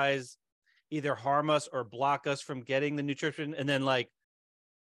otherwise either harm us or block us from getting the nutrition, and then like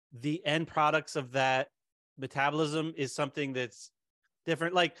the end products of that metabolism is something that's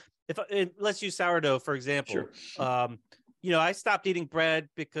different. Like let's use sourdough for example. Sure. I stopped eating bread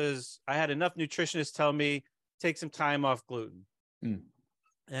because I had enough nutritionists tell me take some time off gluten.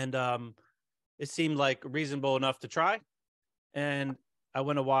 And it seemed like reasonable enough to try, and I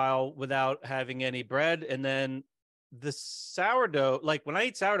went a while without having any bread. And then the sourdough, like when I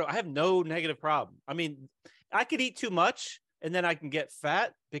eat sourdough, I have no negative problem. I mean, I could eat too much and then I can get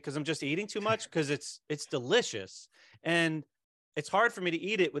fat because I'm just eating too much, because it's delicious. And it's hard for me to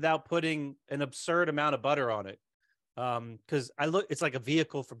eat it without putting an absurd amount of butter on it. Because it's like a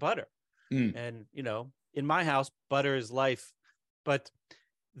vehicle for butter. And, in my house, butter is life. But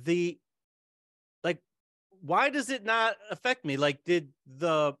why does it not affect me? Like, did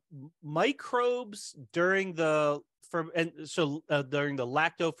the microbes during the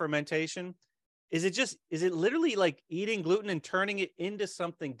lacto fermentation, is it literally like eating gluten and turning it into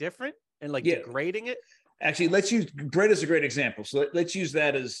something different and like degrading it? Actually, let's use bread as a great example. So let's use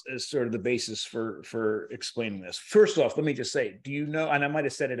that as sort of the basis for explaining this. First off, let me just say, do you know, and I might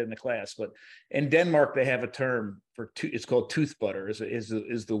have said it in the class, but in Denmark, they have a term for it's called tooth butter is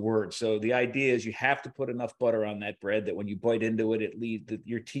the word. So the idea is you have to put enough butter on that bread that when you bite into it,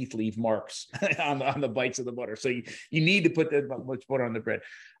 your teeth leave marks on the bites of the butter. So you need to put that much butter on the bread.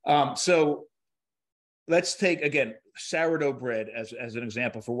 So let's take, again, sourdough bread as an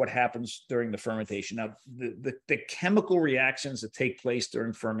example for what happens during the fermentation. Now, the chemical reactions that take place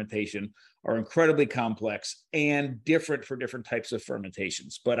during fermentation are incredibly complex and different for different types of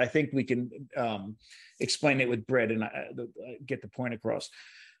fermentations. But I think we can explain it with bread and get the point across.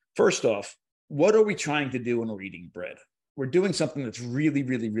 First off, what are we trying to do when we're eating bread? We're doing something that's really,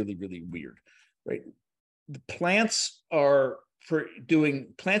 really, really, really weird, right? The plants are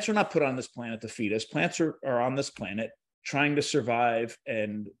not put on this planet to feed us. Plants are on this planet trying to survive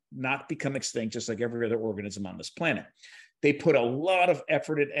and not become extinct, just like every other organism on this planet. They put a lot of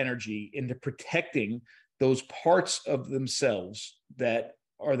effort and energy into protecting those parts of themselves that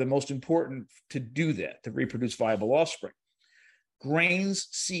are the most important to do that, to reproduce viable offspring. Grains,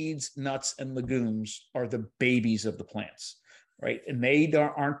 seeds, nuts, and legumes are the babies of the plants, right? And they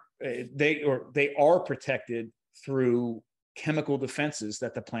are protected through chemical defenses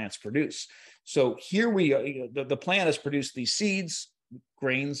that the plants produce. So here we are, the plant has produced these seeds,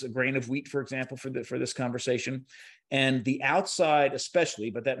 grains, a grain of wheat, for example, for this conversation, and the outside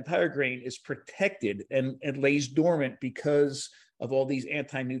especially, but that entire grain is protected and lays dormant because of all these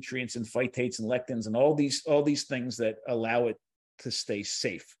anti-nutrients and phytates and lectins and all these things that allow it to stay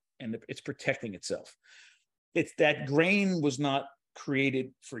safe, and it's protecting itself. That grain was not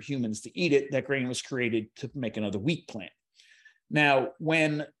created for humans to eat it. That grain was created to make another wheat plant. Now,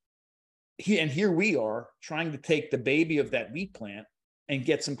 here we are trying to take the baby of that wheat plant and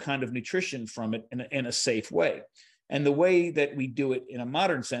get some kind of nutrition from it in a safe way. And the way that we do it in a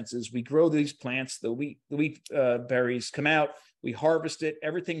modern sense is we grow these plants, the wheat berries come out, we harvest it,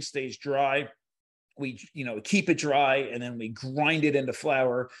 everything stays dry. We keep it dry, and then we grind it into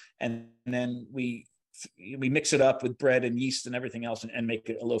flour, and then we mix it up with bread and yeast and everything else and make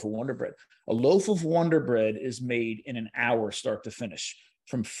it a loaf of Wonder Bread. A loaf of Wonder Bread is made in an hour, start to finish,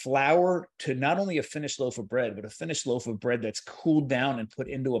 from flour to not only a finished loaf of bread, but a finished loaf of bread that's cooled down and put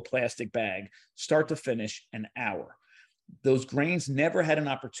into a plastic bag, start to finish, an hour. Those grains never had an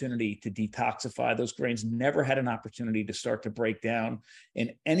opportunity to detoxify. Those grains never had an opportunity to start to break down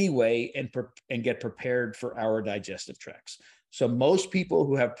in any way and get prepared for our digestive tracts. So most people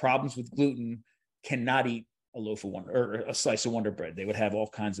who have problems with gluten cannot eat a loaf of Wonder or a slice of Wonder Bread. They would have all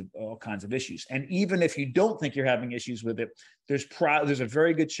kinds of issues. And even if you don't think you're having issues with it, there's a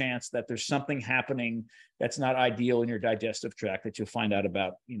very good chance that there's something happening that's not ideal in your digestive tract that you'll find out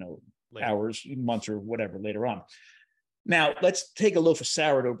about, later. Hours, months, or whatever later on. Now, let's take a loaf of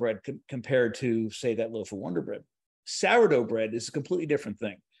sourdough bread compared to, say, that loaf of Wonder Bread. Sourdough bread is a completely different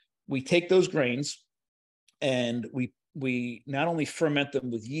thing. We take those grains and we not only ferment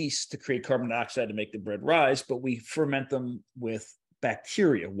them with yeast to create carbon dioxide to make the bread rise, but we ferment them with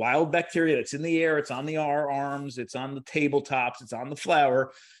bacteria, wild bacteria that's in the air. It's on our arms, it's on the tabletops, it's on the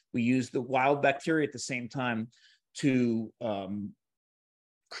flour. We use the wild bacteria at the same time to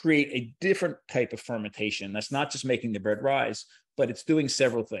create a different type of fermentation. That's not just making the bread rise, but it's doing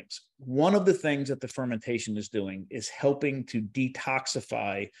several things. One of the things that the fermentation is doing is helping to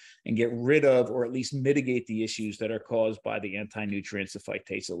detoxify and get rid of, or at least mitigate, the issues that are caused by the anti-nutrients, the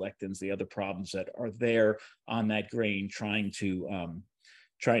phytates, the lectins, the other problems that are there on that grain, trying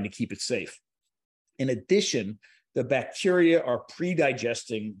to keep it safe. In addition, the bacteria are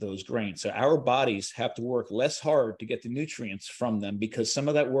pre-digesting those grains. So our bodies have to work less hard to get the nutrients from them, because some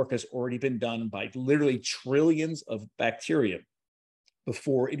of that work has already been done by literally trillions of bacteria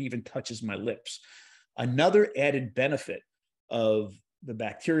before it even touches my lips. Another added benefit of the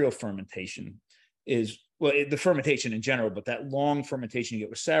bacterial fermentation is, well, the fermentation in general, but that long fermentation you get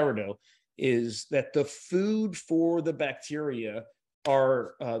with sourdough, is that the food for the bacteria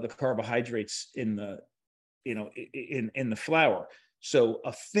are the carbohydrates in the in the flour. So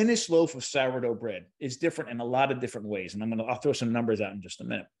a finished loaf of sourdough bread is different in a lot of different ways. And I'll throw some numbers out in just a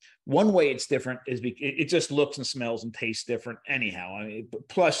minute. One way it's different is it just looks and smells and tastes different anyhow. I mean,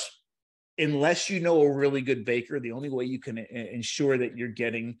 plus, unless you know a really good baker, the only way you can ensure that you're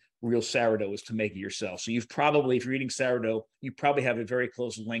getting real sourdough is to make it yourself. So you've probably, if you're eating sourdough, you probably have a very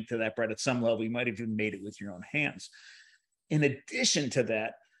close link to that bread at some level. You might have even made it with your own hands. In addition to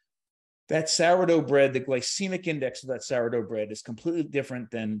that, that sourdough bread, the glycemic index of that sourdough bread is completely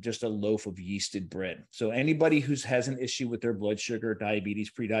different than just a loaf of yeasted bread. So anybody who has an issue with their blood sugar, diabetes,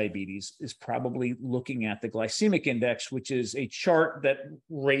 prediabetes, is probably looking at the glycemic index, which is a chart that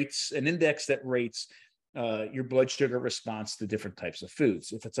rates, an index that rates your blood sugar response to different types of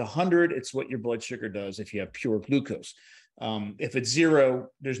foods. If it's 100, it's what your blood sugar does if you have pure glucose. If it's 0,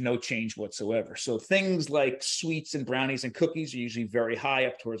 there's no change whatsoever. So things like sweets and brownies and cookies are usually very high,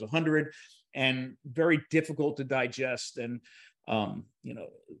 up towards 100, and very difficult to digest. And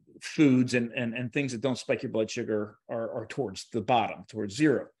foods and things that don't spike your blood sugar are towards the bottom, towards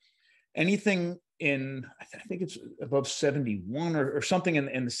 0. Anything in, I think it's above 71 or something in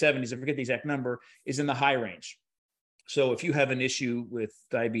the 70s, I forget the exact number, is in the high range. So if you have an issue with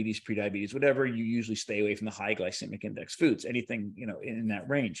diabetes, prediabetes, whatever, you usually stay away from the high glycemic index foods, anything, in that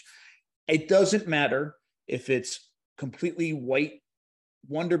range. It doesn't matter if it's completely white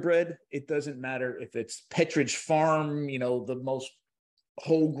Wonder Bread. It doesn't matter if it's Petridge Farm, the most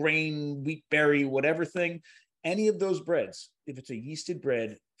whole grain, wheat berry, whatever thing. Any of those breads, if it's a yeasted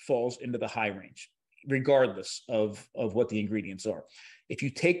bread, falls into the high range, regardless of what the ingredients are. If you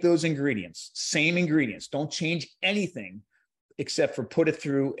take those ingredients, same ingredients, don't change anything except for put it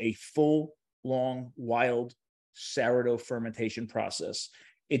through a full, long, wild sourdough fermentation process,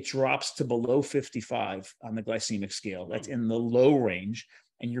 it drops to below 55 on the glycemic scale. That's in the low range.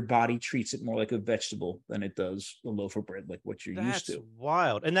 And your body treats it more like a vegetable than it does a loaf of bread, like what you're used to. That's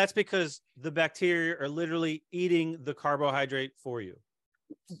wild. And that's because the bacteria are literally eating the carbohydrate for you.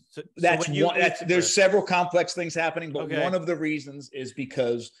 So there's several complex things happening, but one of the reasons is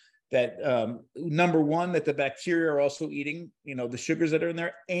because that number one, that the bacteria are also eating, the sugars that are in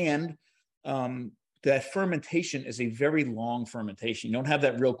there, and that fermentation is a very long fermentation. You don't have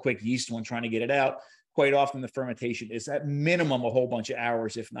that real quick yeast one trying to get it out. Quite often the fermentation is at minimum a whole bunch of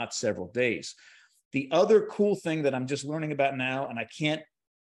hours, if not several days. The other cool thing that I'm just learning about now, and I can't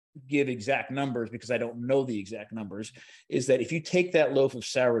give exact numbers because I don't know the exact numbers, is that if you take that loaf of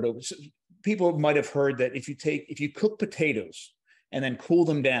sourdough, people might have heard that if you cook potatoes and then cool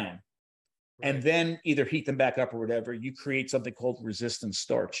them down, and then either heat them back up or whatever, you create something called resistant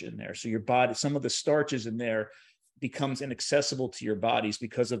starch in there. So your body, some of the starches in there becomes inaccessible to your bodies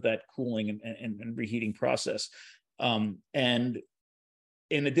because of that cooling and reheating process. And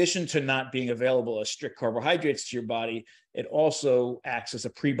in addition to not being available as strict carbohydrates to your body, it also acts as a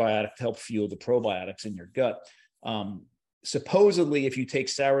prebiotic to help fuel the probiotics in your gut. Supposedly, if you take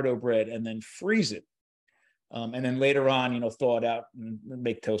sourdough bread and then freeze it, and then later on, thaw it out and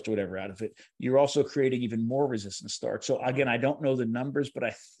make toast or whatever out of it, you're also creating even more resistant starch. So again, I don't know the numbers, but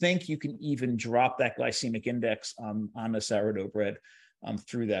I think you can even drop that glycemic index on the sourdough bread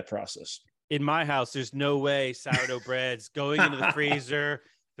through that process. In my house, there's no way sourdough bread's going into the freezer.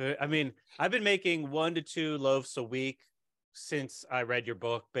 I mean, I've been making 1 to 2 loaves a week since I read your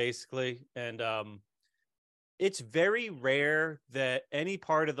book, basically. And it's very rare that any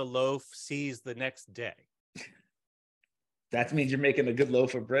part of the loaf sees the next day. That means you're making a good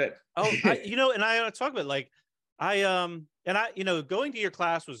loaf of bread. Oh, and I talk about going to your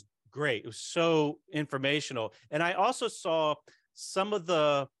class was great. It was so informational. And I also saw some of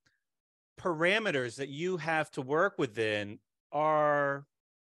the parameters that you have to work within are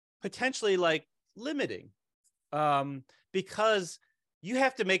potentially like limiting, because you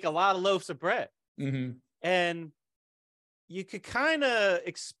have to make a lot of loaves of bread. Mm-hmm. And you could kind of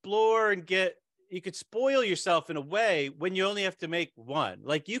explore and you could spoil yourself in a way when you only have to make one.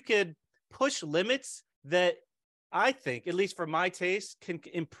 Like you could push limits that I think, at least for my taste, can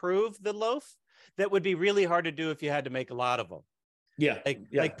improve the loaf that would be really hard to do if you had to make a lot of them. Yeah.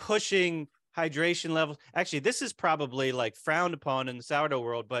 Like pushing hydration levels. Actually, this is probably like frowned upon in the sourdough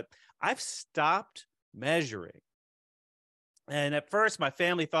world, but I've stopped measuring. And at first my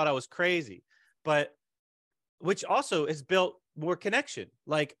family thought I was crazy, but which also has built more connection.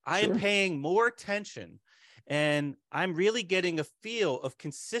 Like I am paying more attention and I'm really getting a feel of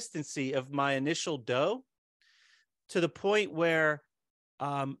consistency of my initial dough to the point where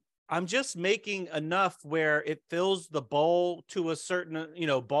I'm just making enough where it fills the bowl to a certain,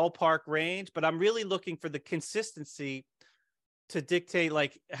 ballpark range, but I'm really looking for the consistency to dictate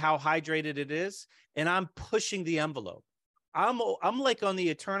like how hydrated it is. And I'm pushing the envelope. I'm like on the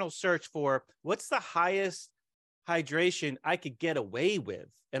eternal search for what's the highest hydration I could get away with.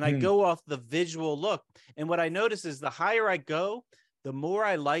 And I go off the visual look. And what I notice is the higher I go, the more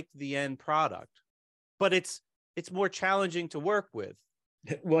I like the end product, but it's more challenging to work with.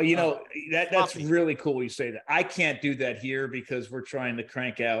 Well, that's really cool you say that. I can't do that here because we're trying to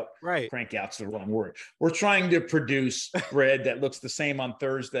crank out's the wrong word. We're trying to produce bread that looks the same on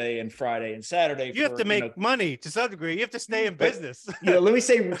Thursday and Friday and Saturday. You have to make money to some degree. You have to stay in business. Let me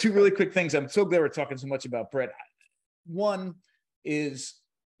say two really quick things. I'm so glad we're talking so much about bread. One is,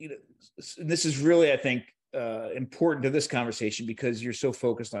 this is really, I think, important to this conversation because you're so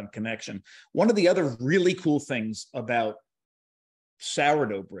focused on connection. One of the other really cool things about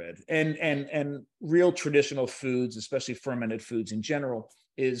sourdough bread and real traditional foods, especially fermented foods in general,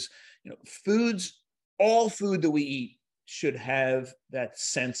 is all food that we eat should have that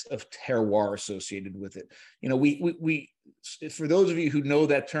sense of terroir associated with it. We for those of you who know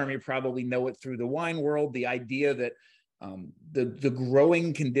that term, you probably know it through the wine world, the idea that the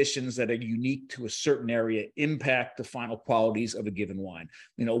growing conditions that are unique to a certain area impact the final qualities of a given wine.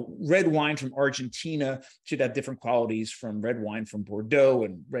 Red wine from Argentina should have different qualities from red wine from Bordeaux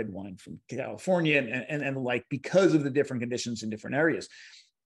and red wine from California and like because of the different conditions in different areas.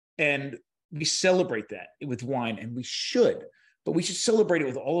 And we celebrate that with wine, and we should. But we should celebrate it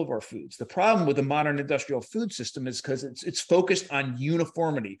with all of our foods. The problem with the modern industrial food system is because it's focused on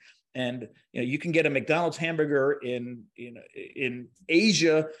uniformity. And you can get a McDonald's hamburger in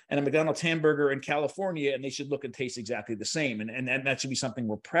Asia and a McDonald's hamburger in California, and they should look and taste exactly the same. And that should be something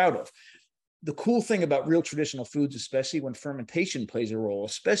we're proud of. The cool thing about real traditional foods, especially when fermentation plays a role,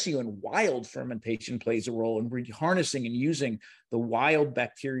 especially when wild fermentation plays a role, and we're harnessing and using the wild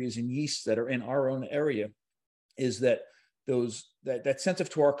bacteria and yeasts that are in our own area, is that that sense of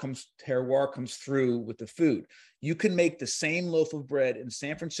terroir comes through with the food. You can make the same loaf of bread in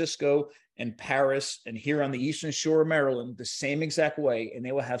San Francisco and Paris and here on the Eastern Shore of Maryland the same exact way, and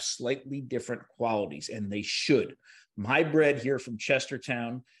they will have slightly different qualities, and they should. My bread here from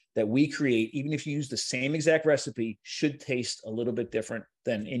Chestertown that we create, even if you use the same exact recipe, should taste a little bit different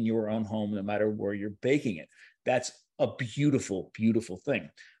than in your own home, no matter where you're baking it. That's a beautiful, beautiful thing.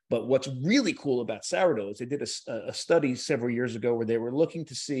 But what's really cool about sourdough is they did a study several years ago where they were looking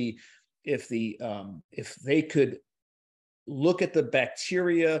to see if they could look at the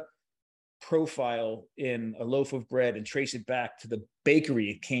bacteria profile in a loaf of bread and trace it back to the bakery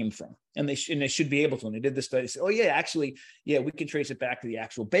it came from. And they should be able to. And they did the study, say, we can trace it back to the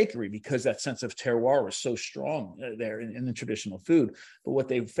actual bakery because that sense of terroir is so strong there in the traditional food. But what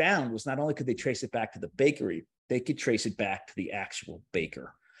they found was not only could they trace it back to the bakery, they could trace it back to the actual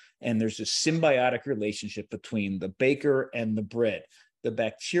baker. And there's a symbiotic relationship between the baker and the bread. The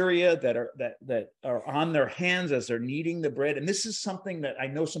bacteria that are on their hands as they're kneading the bread. And this is something that I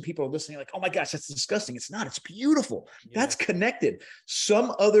know some people are listening like, oh my gosh, that's disgusting. It's not, it's beautiful. Yeah. That's connected.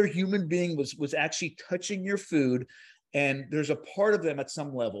 Some other human being was actually touching your food. And there's a part of them at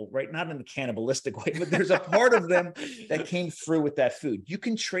some level, right? Not in a cannibalistic way, but there's a part of them that came through with that food. You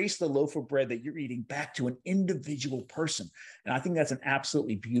can trace the loaf of bread that you're eating back to an individual person. And I think that's an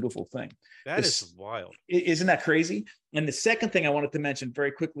absolutely beautiful thing. That is wild. Isn't that crazy? And the second thing I wanted to mention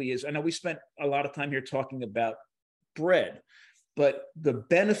very quickly is, I know we spent a lot of time here talking about bread, but the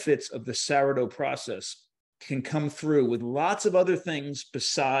benefits of the sourdough process can come through with lots of other things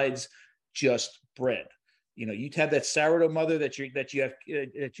besides just bread. You have that sourdough mother that you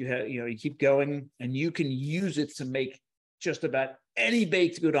keep going, and you can use it to make just about any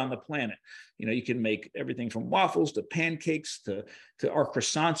baked good on the planet. You can make everything from waffles to pancakes to our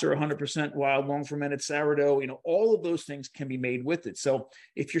croissants are 100% wild, long fermented sourdough. All of those things can be made with it. So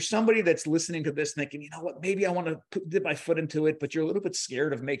if you're somebody that's listening to this thinking, maybe I want to dip my foot into it, but you're a little bit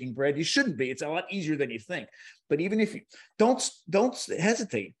scared of making bread, you shouldn't be. It's a lot easier than you think. But even if you don't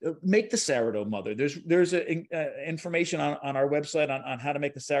hesitate, make the sourdough mother. There's information on our website on how to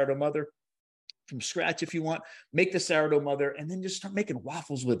make the sourdough mother from scratch. If you want, make the sourdough mother and then just start making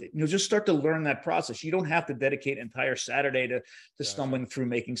waffles with it. Just start to learn that process. You don't have to dedicate an entire Saturday to stumbling through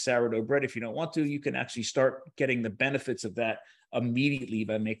making sourdough bread. If you don't want to, you can actually start getting the benefits of that immediately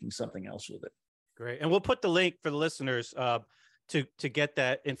by making something else with it. Great. And we'll put the link for the listeners to get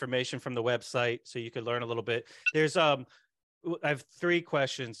that information from the website so you can learn a little bit. There's I have 3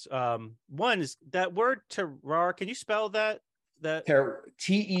 questions. One is that word terroir. Can you spell that? Terroir.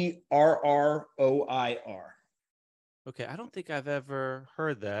 Okay, I don't think I've ever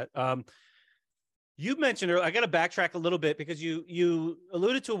heard that. You mentioned earlier, I got to backtrack a little bit because you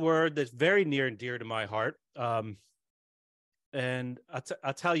alluded to a word that's very near and dear to my heart. And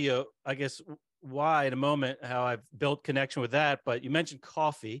I'll tell you, I guess, why in a moment, how I've built connection with that. But you mentioned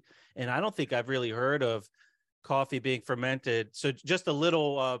coffee, and I don't think I've really heard of coffee being fermented. So just a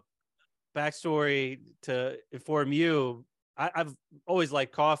little backstory to inform you. I've always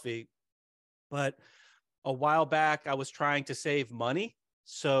liked coffee, but a while back I was trying to save money.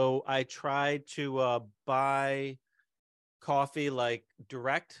 So I tried to buy coffee like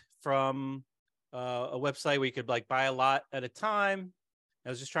direct from a website where you could like buy a lot at a time. I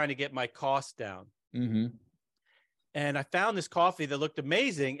was just trying to get my costs down. Mm-hmm. And I found this coffee that looked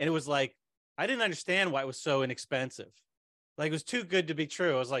amazing. And it was like, I didn't understand why it was so inexpensive. Like it was too good to be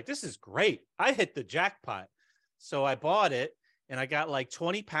true. I was like, this is great. I hit the jackpot. So I bought it and I got like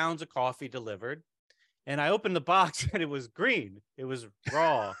 20 pounds of coffee delivered. And I opened the box and it was green. It was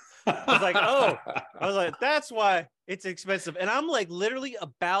raw. I was like, that's why it's expensive. And I'm like literally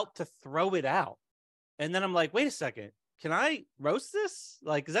about to throw it out. And then I'm like, wait a second. Can I roast this?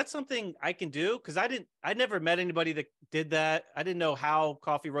 Like, is that something I can do? Because I never met anybody that did that. I didn't know how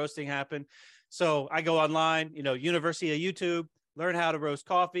coffee roasting happened. So I go online, University of YouTube, learn how to roast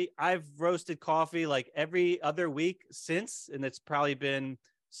coffee. I've roasted coffee like every other week since, and it's probably been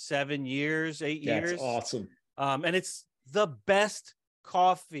 7 years, 8 years. That's awesome. And it's the best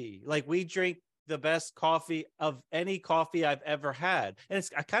coffee. Like we drink the best coffee of any coffee I've ever had. And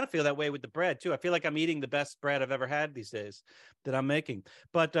I kind of feel that way with the bread too. I feel like I'm eating the best bread I've ever had these days that I'm making.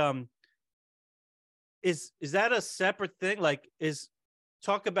 But is that a separate thing? Like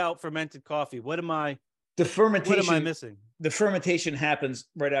talk about fermented coffee. What am I missing? The fermentation happens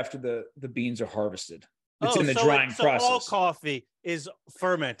right after the beans are harvested. It's in the drying process. All coffee is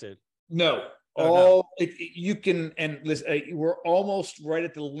fermented. No. You can, and listen, we're almost right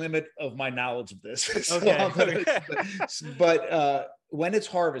at the limit of my knowledge of this. Okay. But when it's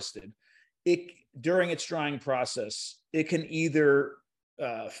harvested, during its drying process, it can either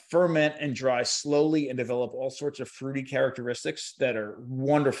ferment and dry slowly and develop all sorts of fruity characteristics that are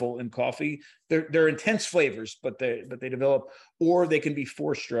wonderful in coffee. They're intense flavors, but they develop, or they can be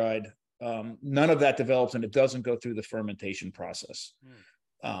force dried. None of that develops, and it doesn't go through the fermentation process.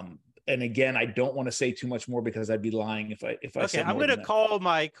 And again, I don't want to say too much more because I'd be lying if I said more. I'm going to call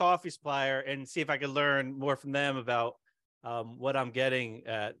my coffee supplier and see if I can learn more from them about what I'm getting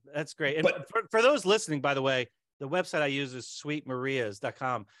at. That's great. And for those listening, by the way, the website I use is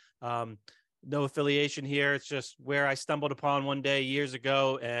sweetmarias.com. No affiliation here. It's just where I stumbled upon one day years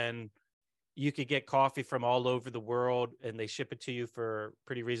ago, and you could get coffee from all over the world and they ship it to you for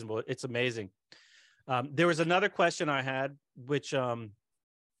pretty reasonable. It's amazing. There was another question I had, which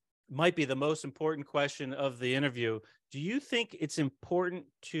might be the most important question of the interview. Do you think it's important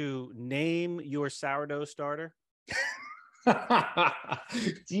to name your sourdough starter? Do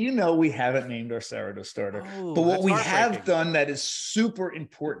you know we haven't named our sourdough starter? But what we have done that is super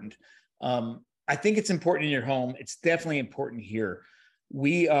important. I think it's important in your home. It's definitely important here.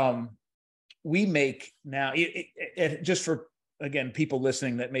 We make now, just for, again, people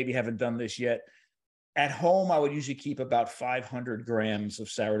listening that maybe haven't done this yet, at home, I would usually keep about 500 grams of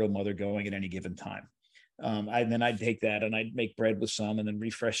sourdough mother going at any given time. And then I'd take that and I'd make bread with some and then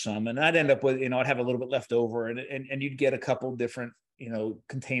refresh some. And I'd end up with, I'd have a little bit left over, and you'd get a couple different,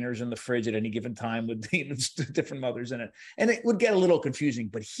 containers in the fridge at any given time with different mothers in it. And it would get a little confusing.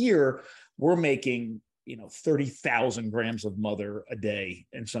 But here we're making, 30,000 grams of mother a day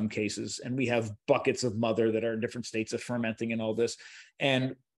in some cases. And we have buckets of mother that are in different states of fermenting and all this.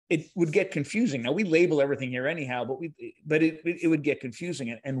 And it would get confusing. Now we label everything here anyhow, but it would get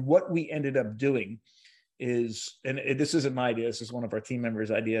confusing. And what we ended up doing is, and this isn't my idea, this is one of our team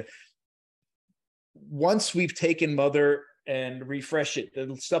members' idea. Once we've taken mother and refresh it,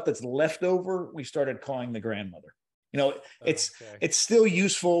 the stuff that's left over, we started calling the grandmother. It's still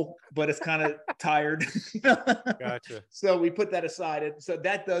useful, but it's kind of tired. Gotcha. So we put that aside. And so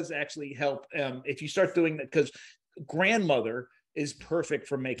that does actually help if you start doing that, because grandmother is perfect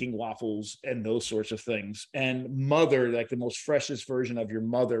for making waffles and those sorts of things. And mother, like the most freshest version of your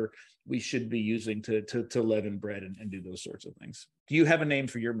mother, we should be using to leaven bread and do those sorts of things. Do you have a name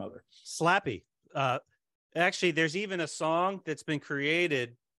for your mother? Slappy. Actually, there's even a song that's been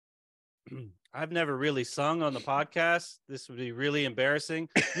created. I've never really sung on the podcast. This would be really embarrassing.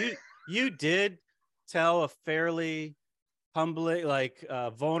 You did tell a fairly humbling,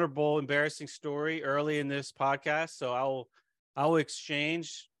 vulnerable, embarrassing story early in this podcast. So I'll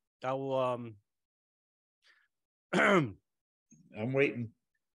exchange. I'm waiting.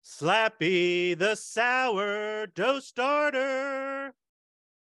 Slappy the sourdough starter.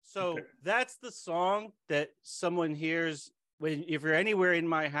 So that's the song that someone hears if you're anywhere in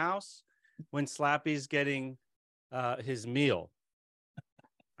my house when Slappy's getting his meal.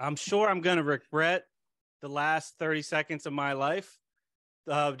 I'm sure I'm going to regret the last 30 seconds of my life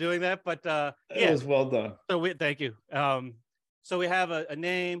doing that, but it was well done. So thank you. So we have a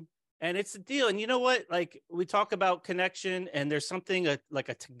name, and it's a deal. And you know what? Like, we talk about connection, and there's something like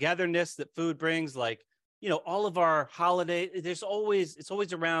a togetherness that food brings. Like, all of our holiday, it's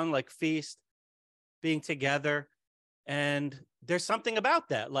always around like feast, being together. And there's something about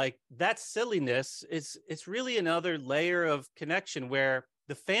that, like that silliness. It's really another layer of connection where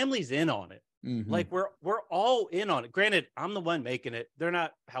the family's in on it. Mm-hmm. Like we're all in on it. Granted, I'm the one making it. They're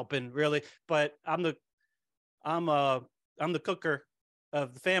not helping really, but I'm the cooker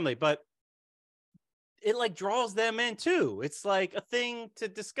of the family. But it like draws them in too. It's like a thing to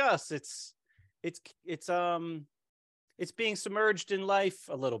discuss. It's being submerged in life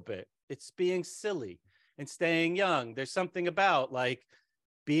a little bit. It's being silly and staying young. There's something about like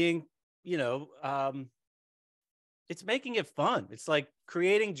being, it's making it fun. It's like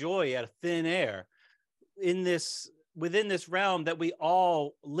creating joy out of thin air within this realm that we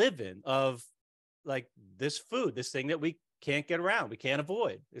all live in, of like this food, this thing that we can't get around, we can't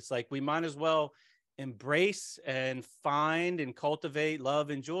avoid. It's like we might as well embrace and find and cultivate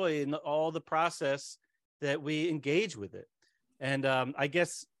love and joy in all the process that we engage with it. And I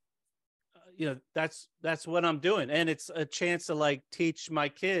guess that's what I'm doing. And it's a chance to like teach my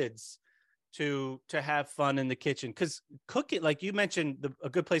kids to have fun in the kitchen, because cooking, like you mentioned, a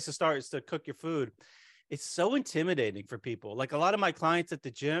good place to start is to cook your food. It's so intimidating for people. Like a lot of my clients at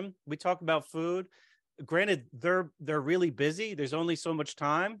the gym, we talk about food. Granted, they're really busy. There's only so much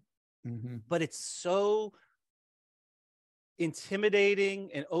time, but it's so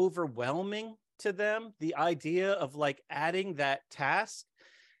intimidating and overwhelming to them, the idea of like adding that task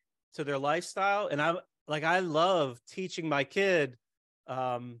to their lifestyle. And I love teaching my kid,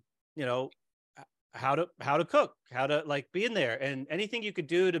 how to cook, how to like be in there, and anything you could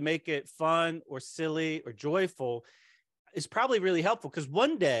do to make it fun or silly or joyful is probably really helpful. Because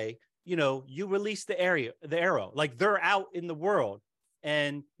one day, you release the arrow, like they're out in the world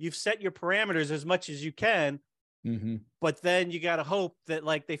and you've set your parameters as much as you can. But then you got to hope that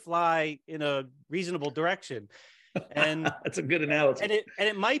like they fly in a reasonable direction. And that's a good analogy. And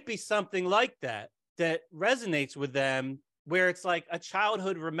it might be something like that resonates with them, where it's like a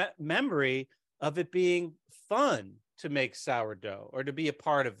childhood memory of it being fun to make sourdough or to be a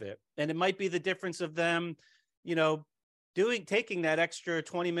part of it. And it might be the difference of them, taking that extra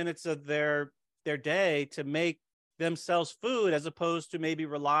 20 minutes of their day to make themselves food, as opposed to maybe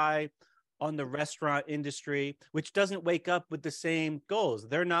rely on the restaurant industry, which doesn't wake up with the same goals.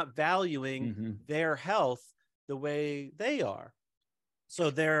 They're not valuing their health the way they are. So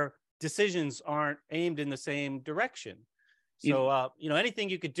their decisions aren't aimed in the same direction. So,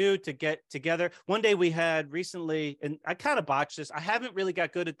 anything you could do to get together. One day we had recently, and I kind of botched this. I haven't really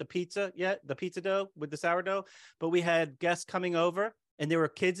got good at the pizza yet, the pizza dough with the sourdough, but we had guests coming over and there were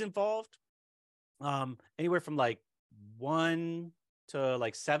kids involved, anywhere from like 1 to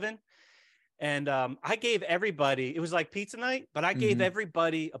like 7. And I gave everybody, it was like pizza night, but I gave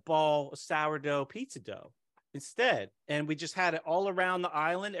everybody a ball of sourdough pizza dough instead. And we just had it all around the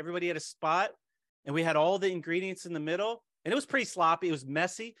island. Everybody had a spot, and we had all the ingredients in the middle. And it was pretty sloppy. It was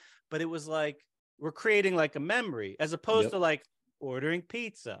messy, but it was like, we're creating like a memory, as opposed to like ordering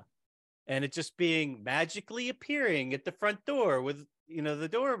pizza and it just being magically appearing at the front door with, the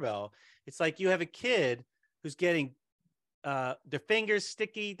doorbell. It's like you have a kid who's getting their fingers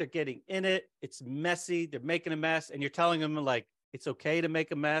sticky. They're getting in it. It's messy. They're making a mess. And you're telling them like, It's okay to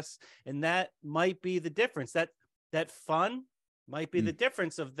make a mess. And that might be the difference. That fun might be the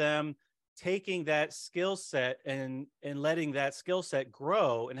difference of them taking that skill set and letting that skill set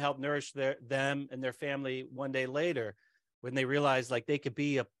grow and help nourish them and their family one day later, when they realize like they could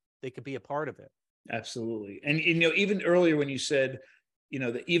be a part of it. Absolutely. And, even earlier when you said,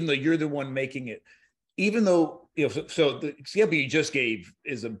 that even though you're the one making it, even though, so the example you just gave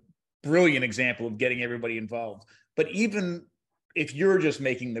is a brilliant example of getting everybody involved. But even if you're just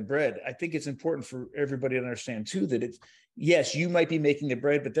making the bread, I think it's important for everybody to understand too, that it's, yes, you might be making the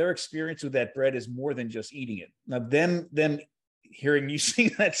bread, but their experience with that bread is more than just eating it. Now, them hearing you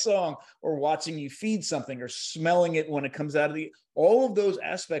sing that song, or watching you feed something, or smelling it when it comes out of all of those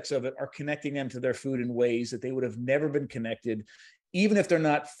aspects of it are connecting them to their food in ways that they would have never been connected, even if they're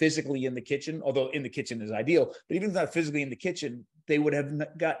not physically in the kitchen, although in the kitchen is ideal, but even if not physically in the kitchen, they would have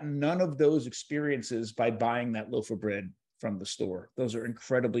gotten none of those experiences by buying that loaf of bread from the store. Those are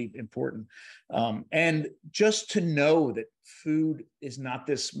incredibly important. And just to know that food is not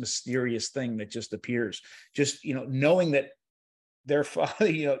this mysterious thing that just appears, just, knowing that their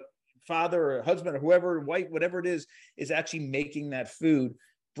father, father or husband or whoever, wife, whatever it is actually making that food,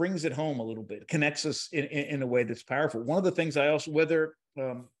 brings it home a little bit, connects us in a way that's powerful. One of the things I also, whether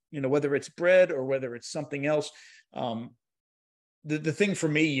it's bread or whether it's something else, the thing for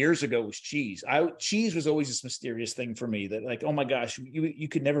me years ago was cheese. Cheese was always this mysterious thing for me, that like, oh my gosh, you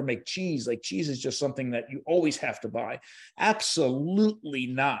could never make cheese. Like, cheese is just something that you always have to buy. Absolutely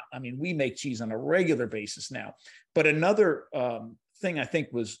not. I mean, we make cheese on a regular basis now. But another thing I think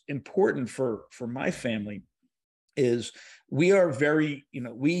was important for my family is we are very,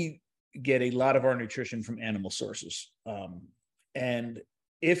 we get a lot of our nutrition from animal sources. And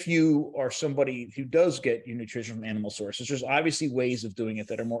if you are somebody who does get your nutrition from animal sources, there's obviously ways of doing it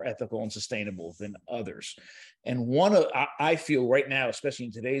that are more ethical and sustainable than others. And I feel right now, especially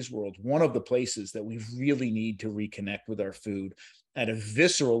in today's world, one of the places that we really need to reconnect with our food at a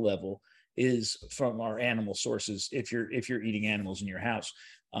visceral level is from our animal sources. If you're eating animals in your house,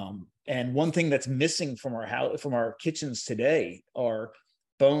 and one thing that's missing from our kitchens today are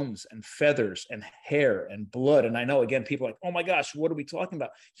bones and feathers and hair and blood. And I know, again, people are like, oh my gosh, what are we talking about?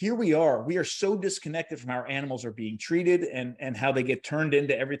 Here we are so disconnected from how our animals are being treated and how they get turned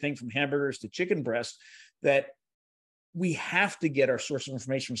into everything from hamburgers to chicken breast, that we have to get our source of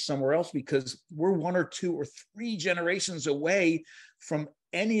information from somewhere else, because we're 1 or 2 or 3 generations away from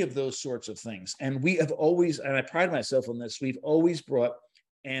any of those sorts of things. And we have always, and I pride myself on this, we've always brought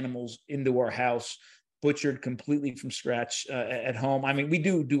animals into our house, butchered completely from scratch at home. I mean, we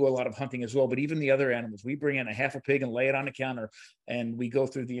do a lot of hunting as well, but even the other animals, we bring in a half a pig and lay it on the counter, and we go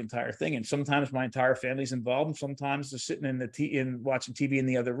through the entire thing. And sometimes my entire family's involved, and sometimes they're sitting in watching TV in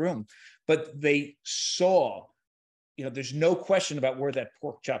the other room. But they saw, there's no question about where that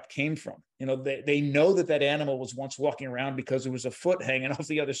pork chop came from. They know that animal was once walking around because there was a foot hanging off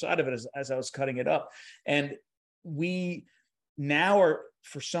the other side of it as I was cutting it up. And we now are,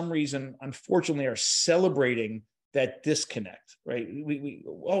 for some reason, unfortunately, are celebrating that disconnect, right?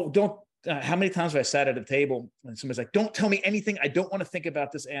 How many times have I sat at a table and somebody's like, don't tell me anything. I don't want to think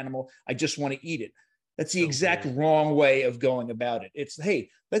about this animal. I just want to eat it. That's the exact wrong way of going about it. It's, hey,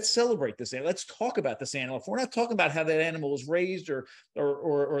 let's celebrate this animal. Let's talk about this animal. If we're not talking about how that animal was raised, or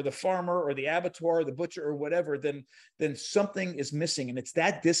the farmer or the abattoir or the butcher or whatever, then something is missing. And it's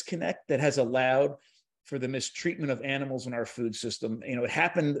that disconnect that has allowed for the mistreatment of animals in our food system. It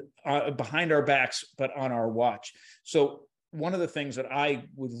happened behind our backs, but on our watch. So one of the things that I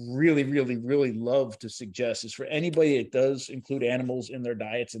would really, really, really love to suggest is for anybody that does include animals in their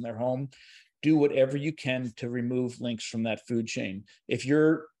diets in their home, do whatever you can to remove links from that food chain. If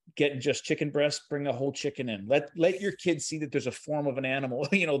you're getting just chicken breast, bring a whole chicken in. Let your kids see that there's a form of an animal,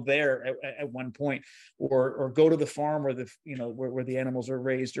 there at one point, or go to the farm where where the animals are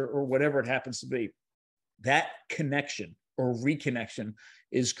raised, or whatever it happens to be. That connection or reconnection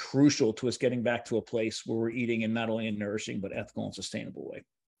is crucial to us getting back to a place where we're eating in not only a nourishing, but ethical and sustainable way.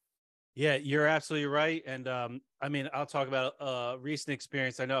 Yeah, you're absolutely right. And I mean, I'll talk about a recent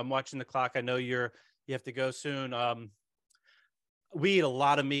experience. I know I'm watching the clock. I know you have to go soon. We eat a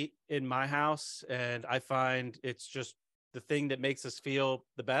lot of meat in my house, and I find it's just the thing that makes us feel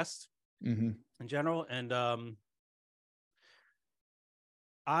the best in general. And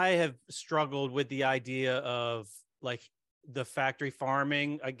I have struggled with the idea of like the factory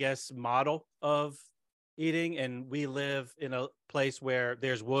farming, I guess, model of eating. And we live in a place where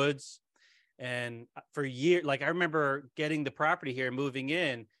there's woods, and for years, like I remember getting the property here, moving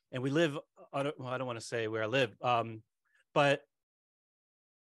in, and we live on, I don't want to say where I live, but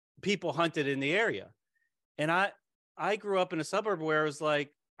people hunted in the area. And I grew up in a suburb where it was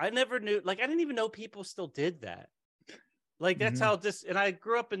like, I never knew, like, I didn't even know people still did that. Like, that's how this, and I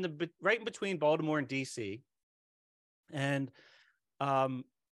grew up right in between Baltimore and DC. And,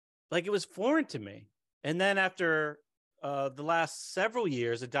 like, it was foreign to me. And then after the last several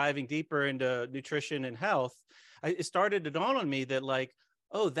years of diving deeper into nutrition and health, it started to dawn on me that, like,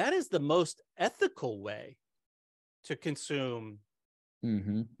 oh, that is the most ethical way to consume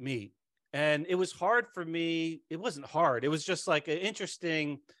meat. And it was hard for me. It wasn't hard. It was just like an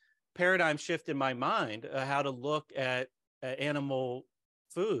interesting paradigm shift in my mind, how to look at animal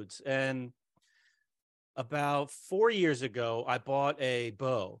foods. And about 4 years ago, I bought a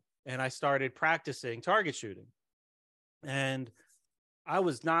bow and I started practicing target shooting. And I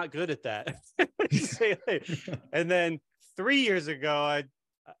was not good at that. And then 3 years ago,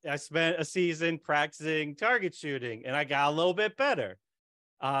 I spent a season practicing target shooting and I got a little bit better.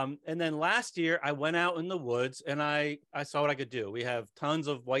 And then last year I went out in the woods and I saw what I could do. We have tons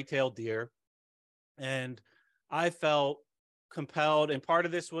of white-tailed deer and I felt compelled. And part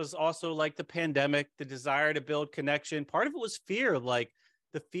of this was also like the pandemic, the desire to build connection. Part of it was fear, like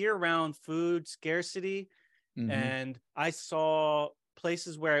the fear around food scarcity. And I saw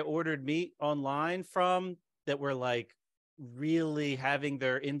places where I ordered meat online from that were like really having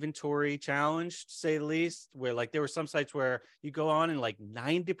their inventory challenged, to say the least, where like there were some sites where you go on and like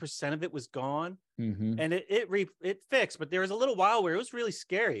 90% of it was gone. And it fixed, but there was a little while where it was really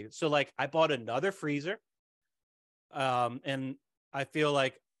scary. So like I bought another freezer. And I feel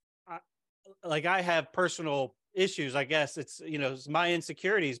like I have personal issues. I guess it's, it's my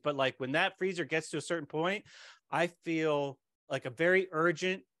insecurities, but like when that freezer gets to a certain point, I feel like a very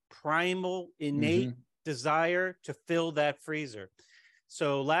urgent, primal, innate desire to fill that freezer.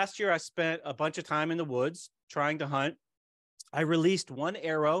 So last year I spent a bunch of time in the woods trying to hunt. I released one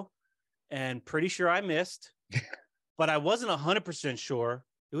arrow and pretty sure I missed, but I wasn't 100% sure.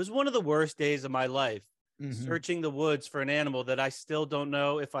 It was one of the worst days of my life, searching the woods for an animal that I still don't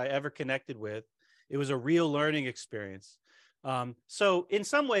know if I ever connected with. It was a real learning experience. So in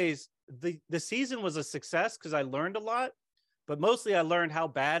some ways, the season was a success because I learned a lot, but mostly I learned how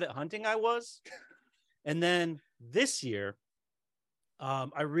bad at hunting I was. And then this year, I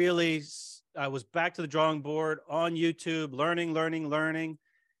was back to the drawing board on YouTube, learning.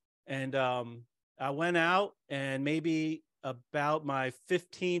 And I went out and maybe about my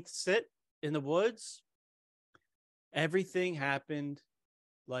 15th sit in the woods, everything happened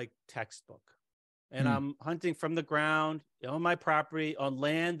like textbook. And I'm hunting from the ground on my property on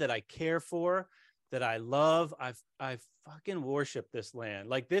land that I care for, that I love. I fucking worship this land.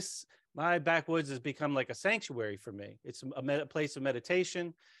 Like this, my backwoods has become like a sanctuary for me. It's a place of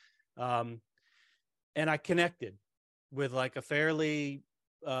meditation. And I connected with like a fairly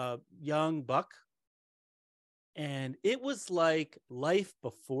young buck. And it was like life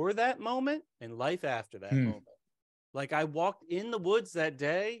before that moment and life after that moment. Like I walked in the woods that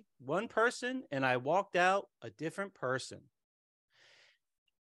day, one person, and I walked out a different person.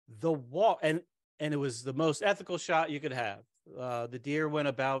 The walk, and it was the most ethical shot you could have. The deer went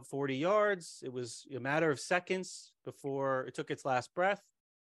about 40 yards. It was a matter of seconds before it took its last breath.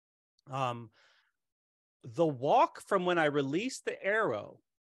 The walk from when I released the arrow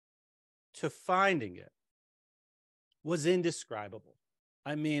to finding it was indescribable.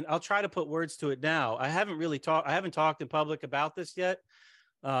 I mean, I'll try to put words to it now. I haven't talked in public about this yet.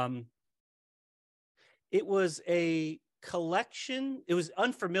 It was a collection. It was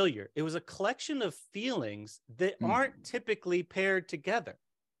unfamiliar. It was a collection of feelings that aren't typically paired together.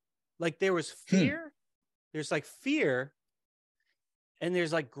 Like there was fear, there's like fear, and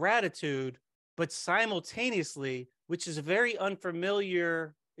there's like gratitude, but simultaneously, which is a very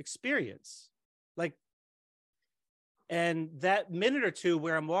unfamiliar experience. Like, and that minute or two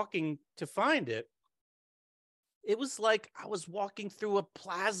where I'm walking to find it, it was like I was walking through a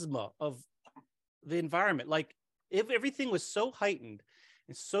plasma of the environment. Like if everything was so heightened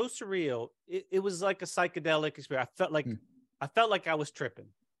and so surreal, it was like a psychedelic experience. I felt like I was tripping.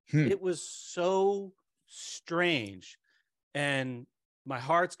 It was so strange. And my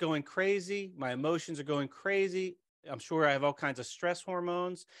heart's going crazy. My emotions are going crazy. I'm sure I have all kinds of stress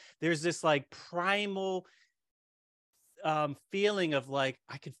hormones. There's this like primal feeling of like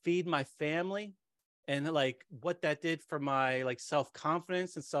I could feed my family, and like what that did for my like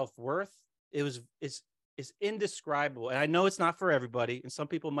self-confidence and self-worth. It's indescribable. And I know it's not for everybody, and some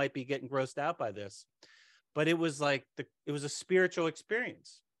people might be getting grossed out by this, but it was like it was a spiritual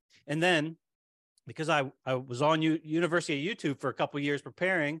experience. And then because I was on University of YouTube for a couple of years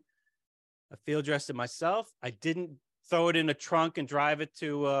preparing, I field dressed it myself. I didn't throw it in a trunk and drive it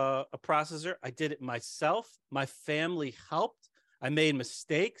to a processor. I did it myself. My family helped. I made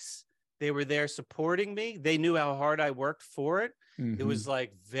mistakes. They were there supporting me. They knew how hard I worked for it. It was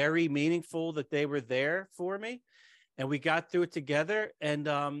like very meaningful that they were there for me, and we got through it together. And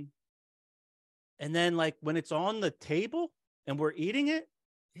then like when it's on the table and we're eating it,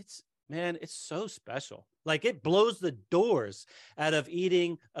 it's so special. Like it blows the doors out of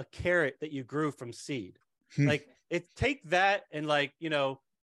eating a carrot that you grew from seed. Like take that and like,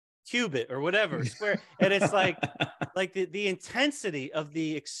 cube it or whatever, square. And it's like the intensity of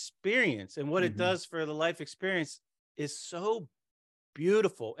the experience and what it does for the life experience is so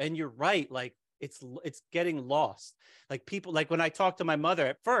beautiful. And you're right. Like it's getting lost. Like people, like when I talked to my mother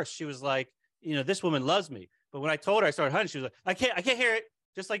at first, she was like, this woman loves me. But when I told her I started hunting, she was like, I can't hear it.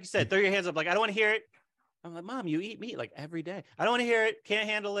 Just like you said, throw your hands up. Like, I don't want to hear it. I'm like, Mom, you eat meat like every day. I don't want to hear it. Can't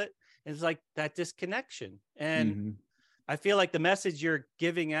handle it. And it's like that disconnection. And I feel like the message you're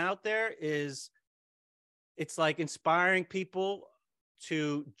giving out there is it's like inspiring people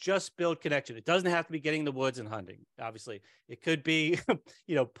to just build connection. It doesn't have to be getting in the woods and hunting. Obviously, it could be,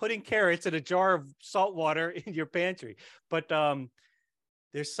 putting carrots in a jar of salt water in your pantry. But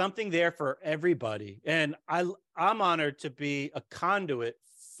there's something there for everybody. And I'm honored to be a conduit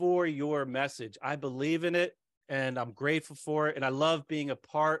for your message. I believe in it and I'm grateful for it. And I love being a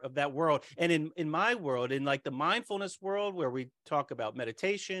part of that world. And in my world, in like the mindfulness world where we talk about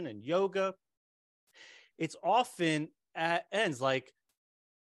meditation and yoga, it's often at ends like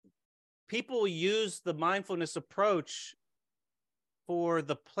people use the mindfulness approach for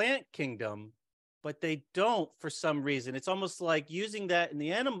the plant kingdom, but they don't for some reason. It's almost like using that in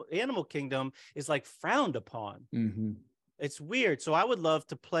the animal kingdom is like frowned upon. It's weird. So I would love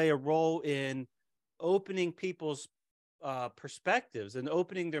to play a role in opening people's perspectives and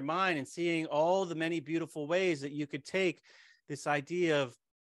opening their mind and seeing all the many beautiful ways that you could take this idea of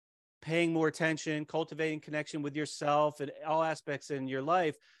paying more attention, cultivating connection with yourself and all aspects in your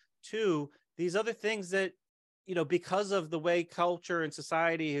life to these other things that, because of the way culture and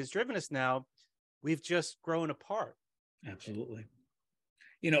society has driven us now, we've just grown apart. Absolutely.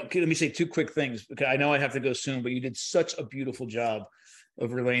 Let me say two quick things because I know I have to go soon, but you did such a beautiful job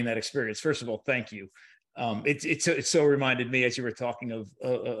of relaying that experience. First of all, thank you. It so reminded me as you were talking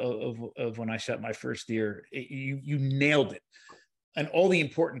of when I shot my first deer. You nailed it, and all the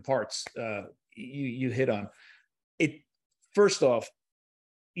important parts you hit on. It first off,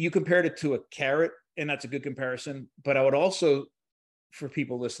 you compared it to a carrot, and that's a good comparison. But I would also, for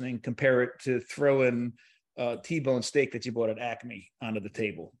people listening, compare it to throwing T-bone steak that you bought at Acme onto the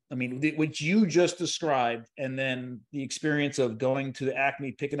table. I mean, what you just described, and then the experience of going to the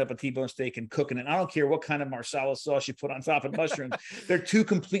Acme, picking up a T-bone steak and cooking it. I don't care what kind of marsala sauce you put on top of mushrooms. They're two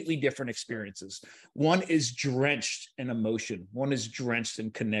completely different experiences. One is drenched in emotion. One is drenched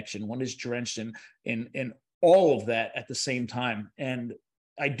in connection. One is drenched in all of that at the same time. And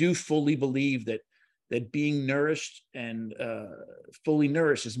I do fully believe that being nourished and fully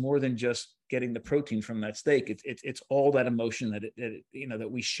nourished is more than just getting the protein from that steak. It's all that emotion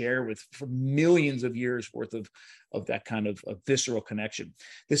that we share with for millions of years worth of that kind of visceral connection.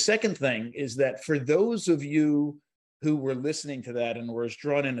 The second thing is that for those of you who were listening to that and were as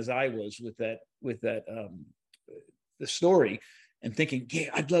drawn in as I was with the story and thinking, yeah,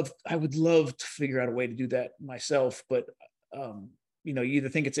 I would love to figure out a way to do that myself, but you either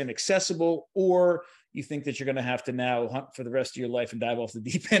think it's inaccessible or you think that you're going to have to now hunt for the rest of your life and dive off the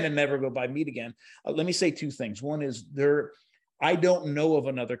deep end and never go buy meat again. Let me say two things. One is I don't know of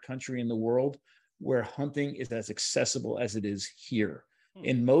another country in the world where hunting is as accessible as it is here.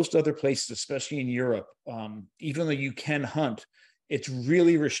 In most other places, especially in Europe, even though you can hunt, it's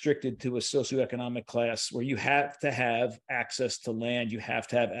really restricted to a socioeconomic class where you have to have access to land. You have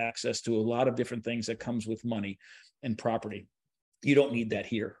to have access to a lot of different things that comes with money and property. You don't need that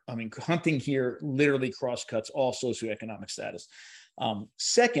here. I mean, hunting here literally cross-cuts all socioeconomic status.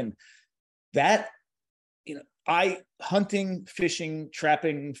 Second, hunting, fishing,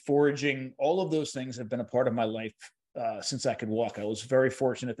 trapping, foraging, all of those things have been a part of my life since I could walk. I was very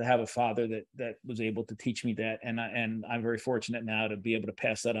fortunate to have a father that was able to teach me that, and I'm very fortunate now to be able to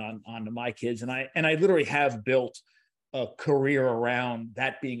pass that on to my kids. And I literally have built a career around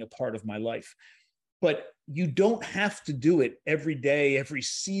that being a part of my life. But you don't have to do it every day, every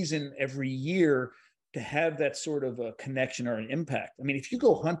season, every year to have that sort of a connection or an impact. I mean, if you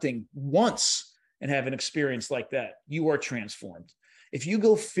go hunting once and have an experience like that, you are transformed. If you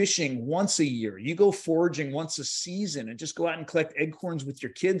go fishing once a year, you go foraging once a season and just go out and collect acorns with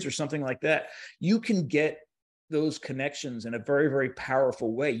your kids or something like that, you can get those connections in a very, very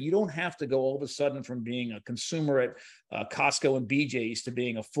powerful way. You don't have to go all of a sudden from being a consumer at Costco and BJ's to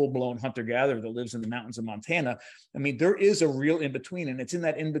being a full-blown hunter-gatherer that lives in the mountains of Montana. I mean, there is a real in-between, and it's in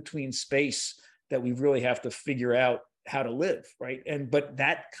that in-between space that we really have to figure out how to live, right? But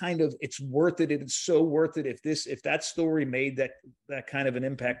that kind of, it's worth it. It's so worth it. If that story made that kind of an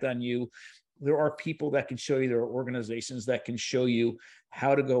impact on you, there are people that can show you, there are organizations that can show you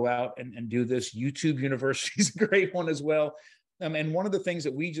how to go out and do this. YouTube University is a great one as well. And one of the things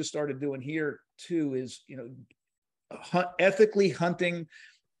that we just started doing here too is, ethically hunting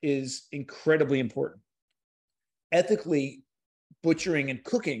is incredibly important. Ethically butchering and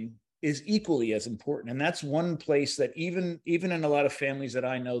cooking is equally as important. And that's one place that even in a lot of families that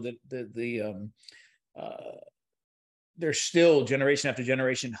I know, that they're still generation after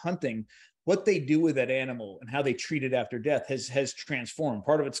generation hunting. What they do with that animal and how they treat it after death has transformed.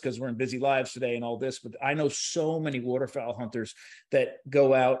 Part of it's because we're in busy lives today and all this, but I know so many waterfowl hunters that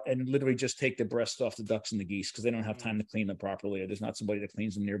go out and literally just take the breasts off the ducks and the geese because they don't have time to clean them properly, or there's not somebody that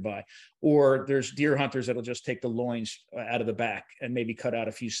cleans them nearby. Or there's deer hunters that'll just take the loins out of the back and maybe cut out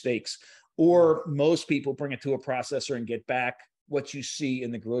a few steaks. Or most people bring it to a processor and get back what you see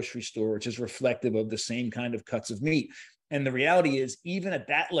in the grocery store, which is reflective of the same kind of cuts of meat. And the reality is, even at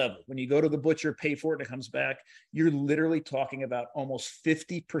that level, when you go to the butcher, pay for it, and it comes back, you're literally talking about almost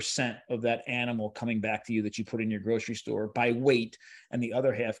 50% of that animal coming back to you that you put in your grocery store by weight, and the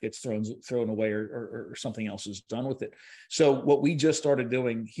other half gets thrown away or something else is done with it. So what we just started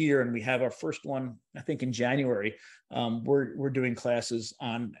doing here, and we have our first one, I think in January, we're doing classes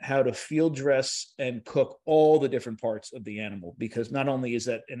on how to field dress and cook all the different parts of the animal, because not only is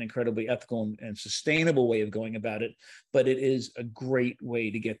that an incredibly ethical and sustainable way of going about it, but it is a great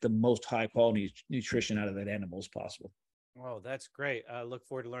way to get the most high quality nutrition out of that animal as possible. Oh, that's great. I look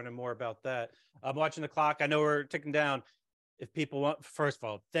forward to learning more about that. I'm watching the clock. I know we're ticking down. If people want, first of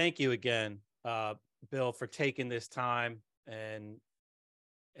all, thank you again, Bill, for taking this time and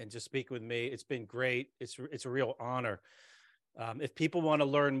just speaking with me. It's been great. It's a real honor. If people want to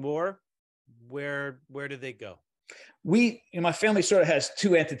learn more, where do they go? My family sort of has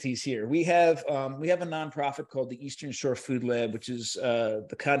two entities here. We have a nonprofit called the Eastern Shore Food Lab, which is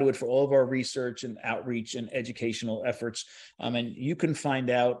the conduit for all of our research and outreach and educational efforts. And you can find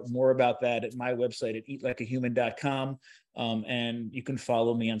out more about that at my website at eatlikeahuman.com. And you can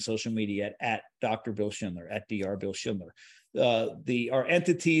follow me on social media at Dr. Bill Schindler, at Dr. Bill Schindler. Our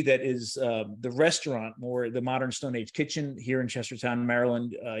entity that is the restaurant, more the Modern Stone Age Kitchen here in Chestertown,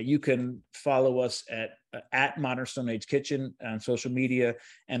 Maryland. You can follow us at Modern Stone Age Kitchen on social media,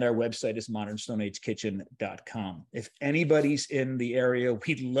 and our website is modernstoneagekitchen.com. If anybody's in the area,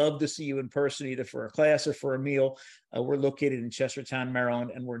 we'd love to see you in person, either for a class or for a meal. We're located in Chestertown,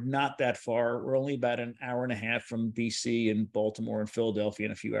 Maryland, and we're not that far. We're only about an hour and a half from DC and Baltimore and Philadelphia,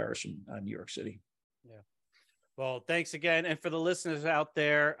 and a few hours from New York City. Yeah. Well, thanks again. And for the listeners out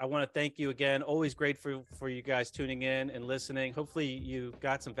there, I want to thank you again. Always great for you guys tuning in and listening. Hopefully you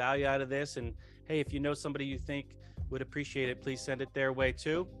got some value out of this. And hey, if you know somebody you think would appreciate it, please send it their way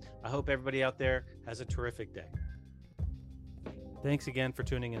too. I hope everybody out there has a terrific day. Thanks again for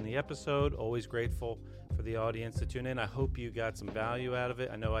tuning in the episode. Always grateful for the audience to tune in. I hope you got some value out of it.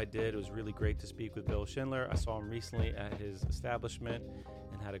 I know I did. It was really great to speak with Bill Schindler. I saw him recently at his establishment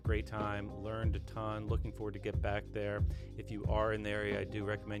and had a great time, learned a ton, looking forward to get back there. If you are in the area, I do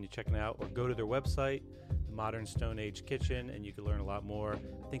recommend you checking it out, or go to their website, the Modern Stone Age Kitchen, and you can learn a lot more.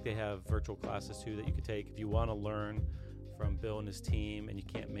 I think they have virtual classes too that you could take. If you want to learn from Bill and his team and you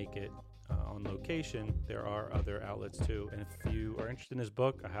can't make it on location, there are other outlets too. And if you are interested in his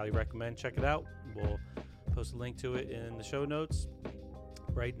book, I highly recommend check it out. We'll post a link to it in the show notes.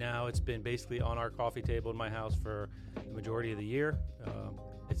 Right now, it's been basically on our coffee table in my house for the majority of the year.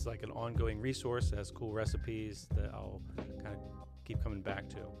 It's like an ongoing resource that has cool recipes that I'll kind of keep coming back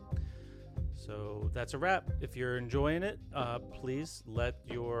to. So that's a wrap. If you're enjoying it, please let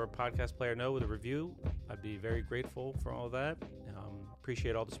your podcast player know with a review. I'd be very grateful for all that.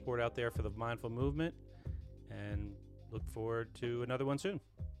 Appreciate all the support out there for the mindful movement, and look forward to another one soon.